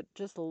again, we would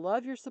just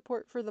love your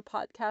support for the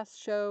podcast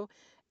show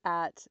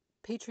at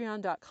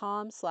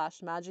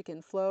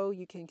patreon.com/magicandflow.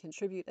 You can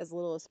contribute as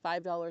little as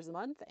 $5 a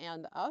month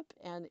and up,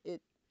 and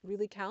it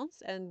really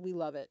counts, and we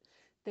love it.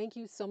 Thank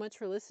you so much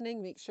for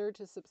listening. Make sure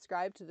to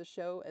subscribe to the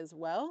show as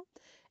well.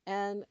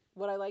 And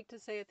what I like to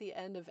say at the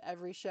end of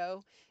every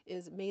show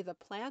is, may the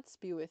plants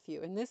be with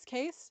you. In this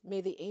case, may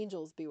the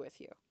angels be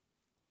with you.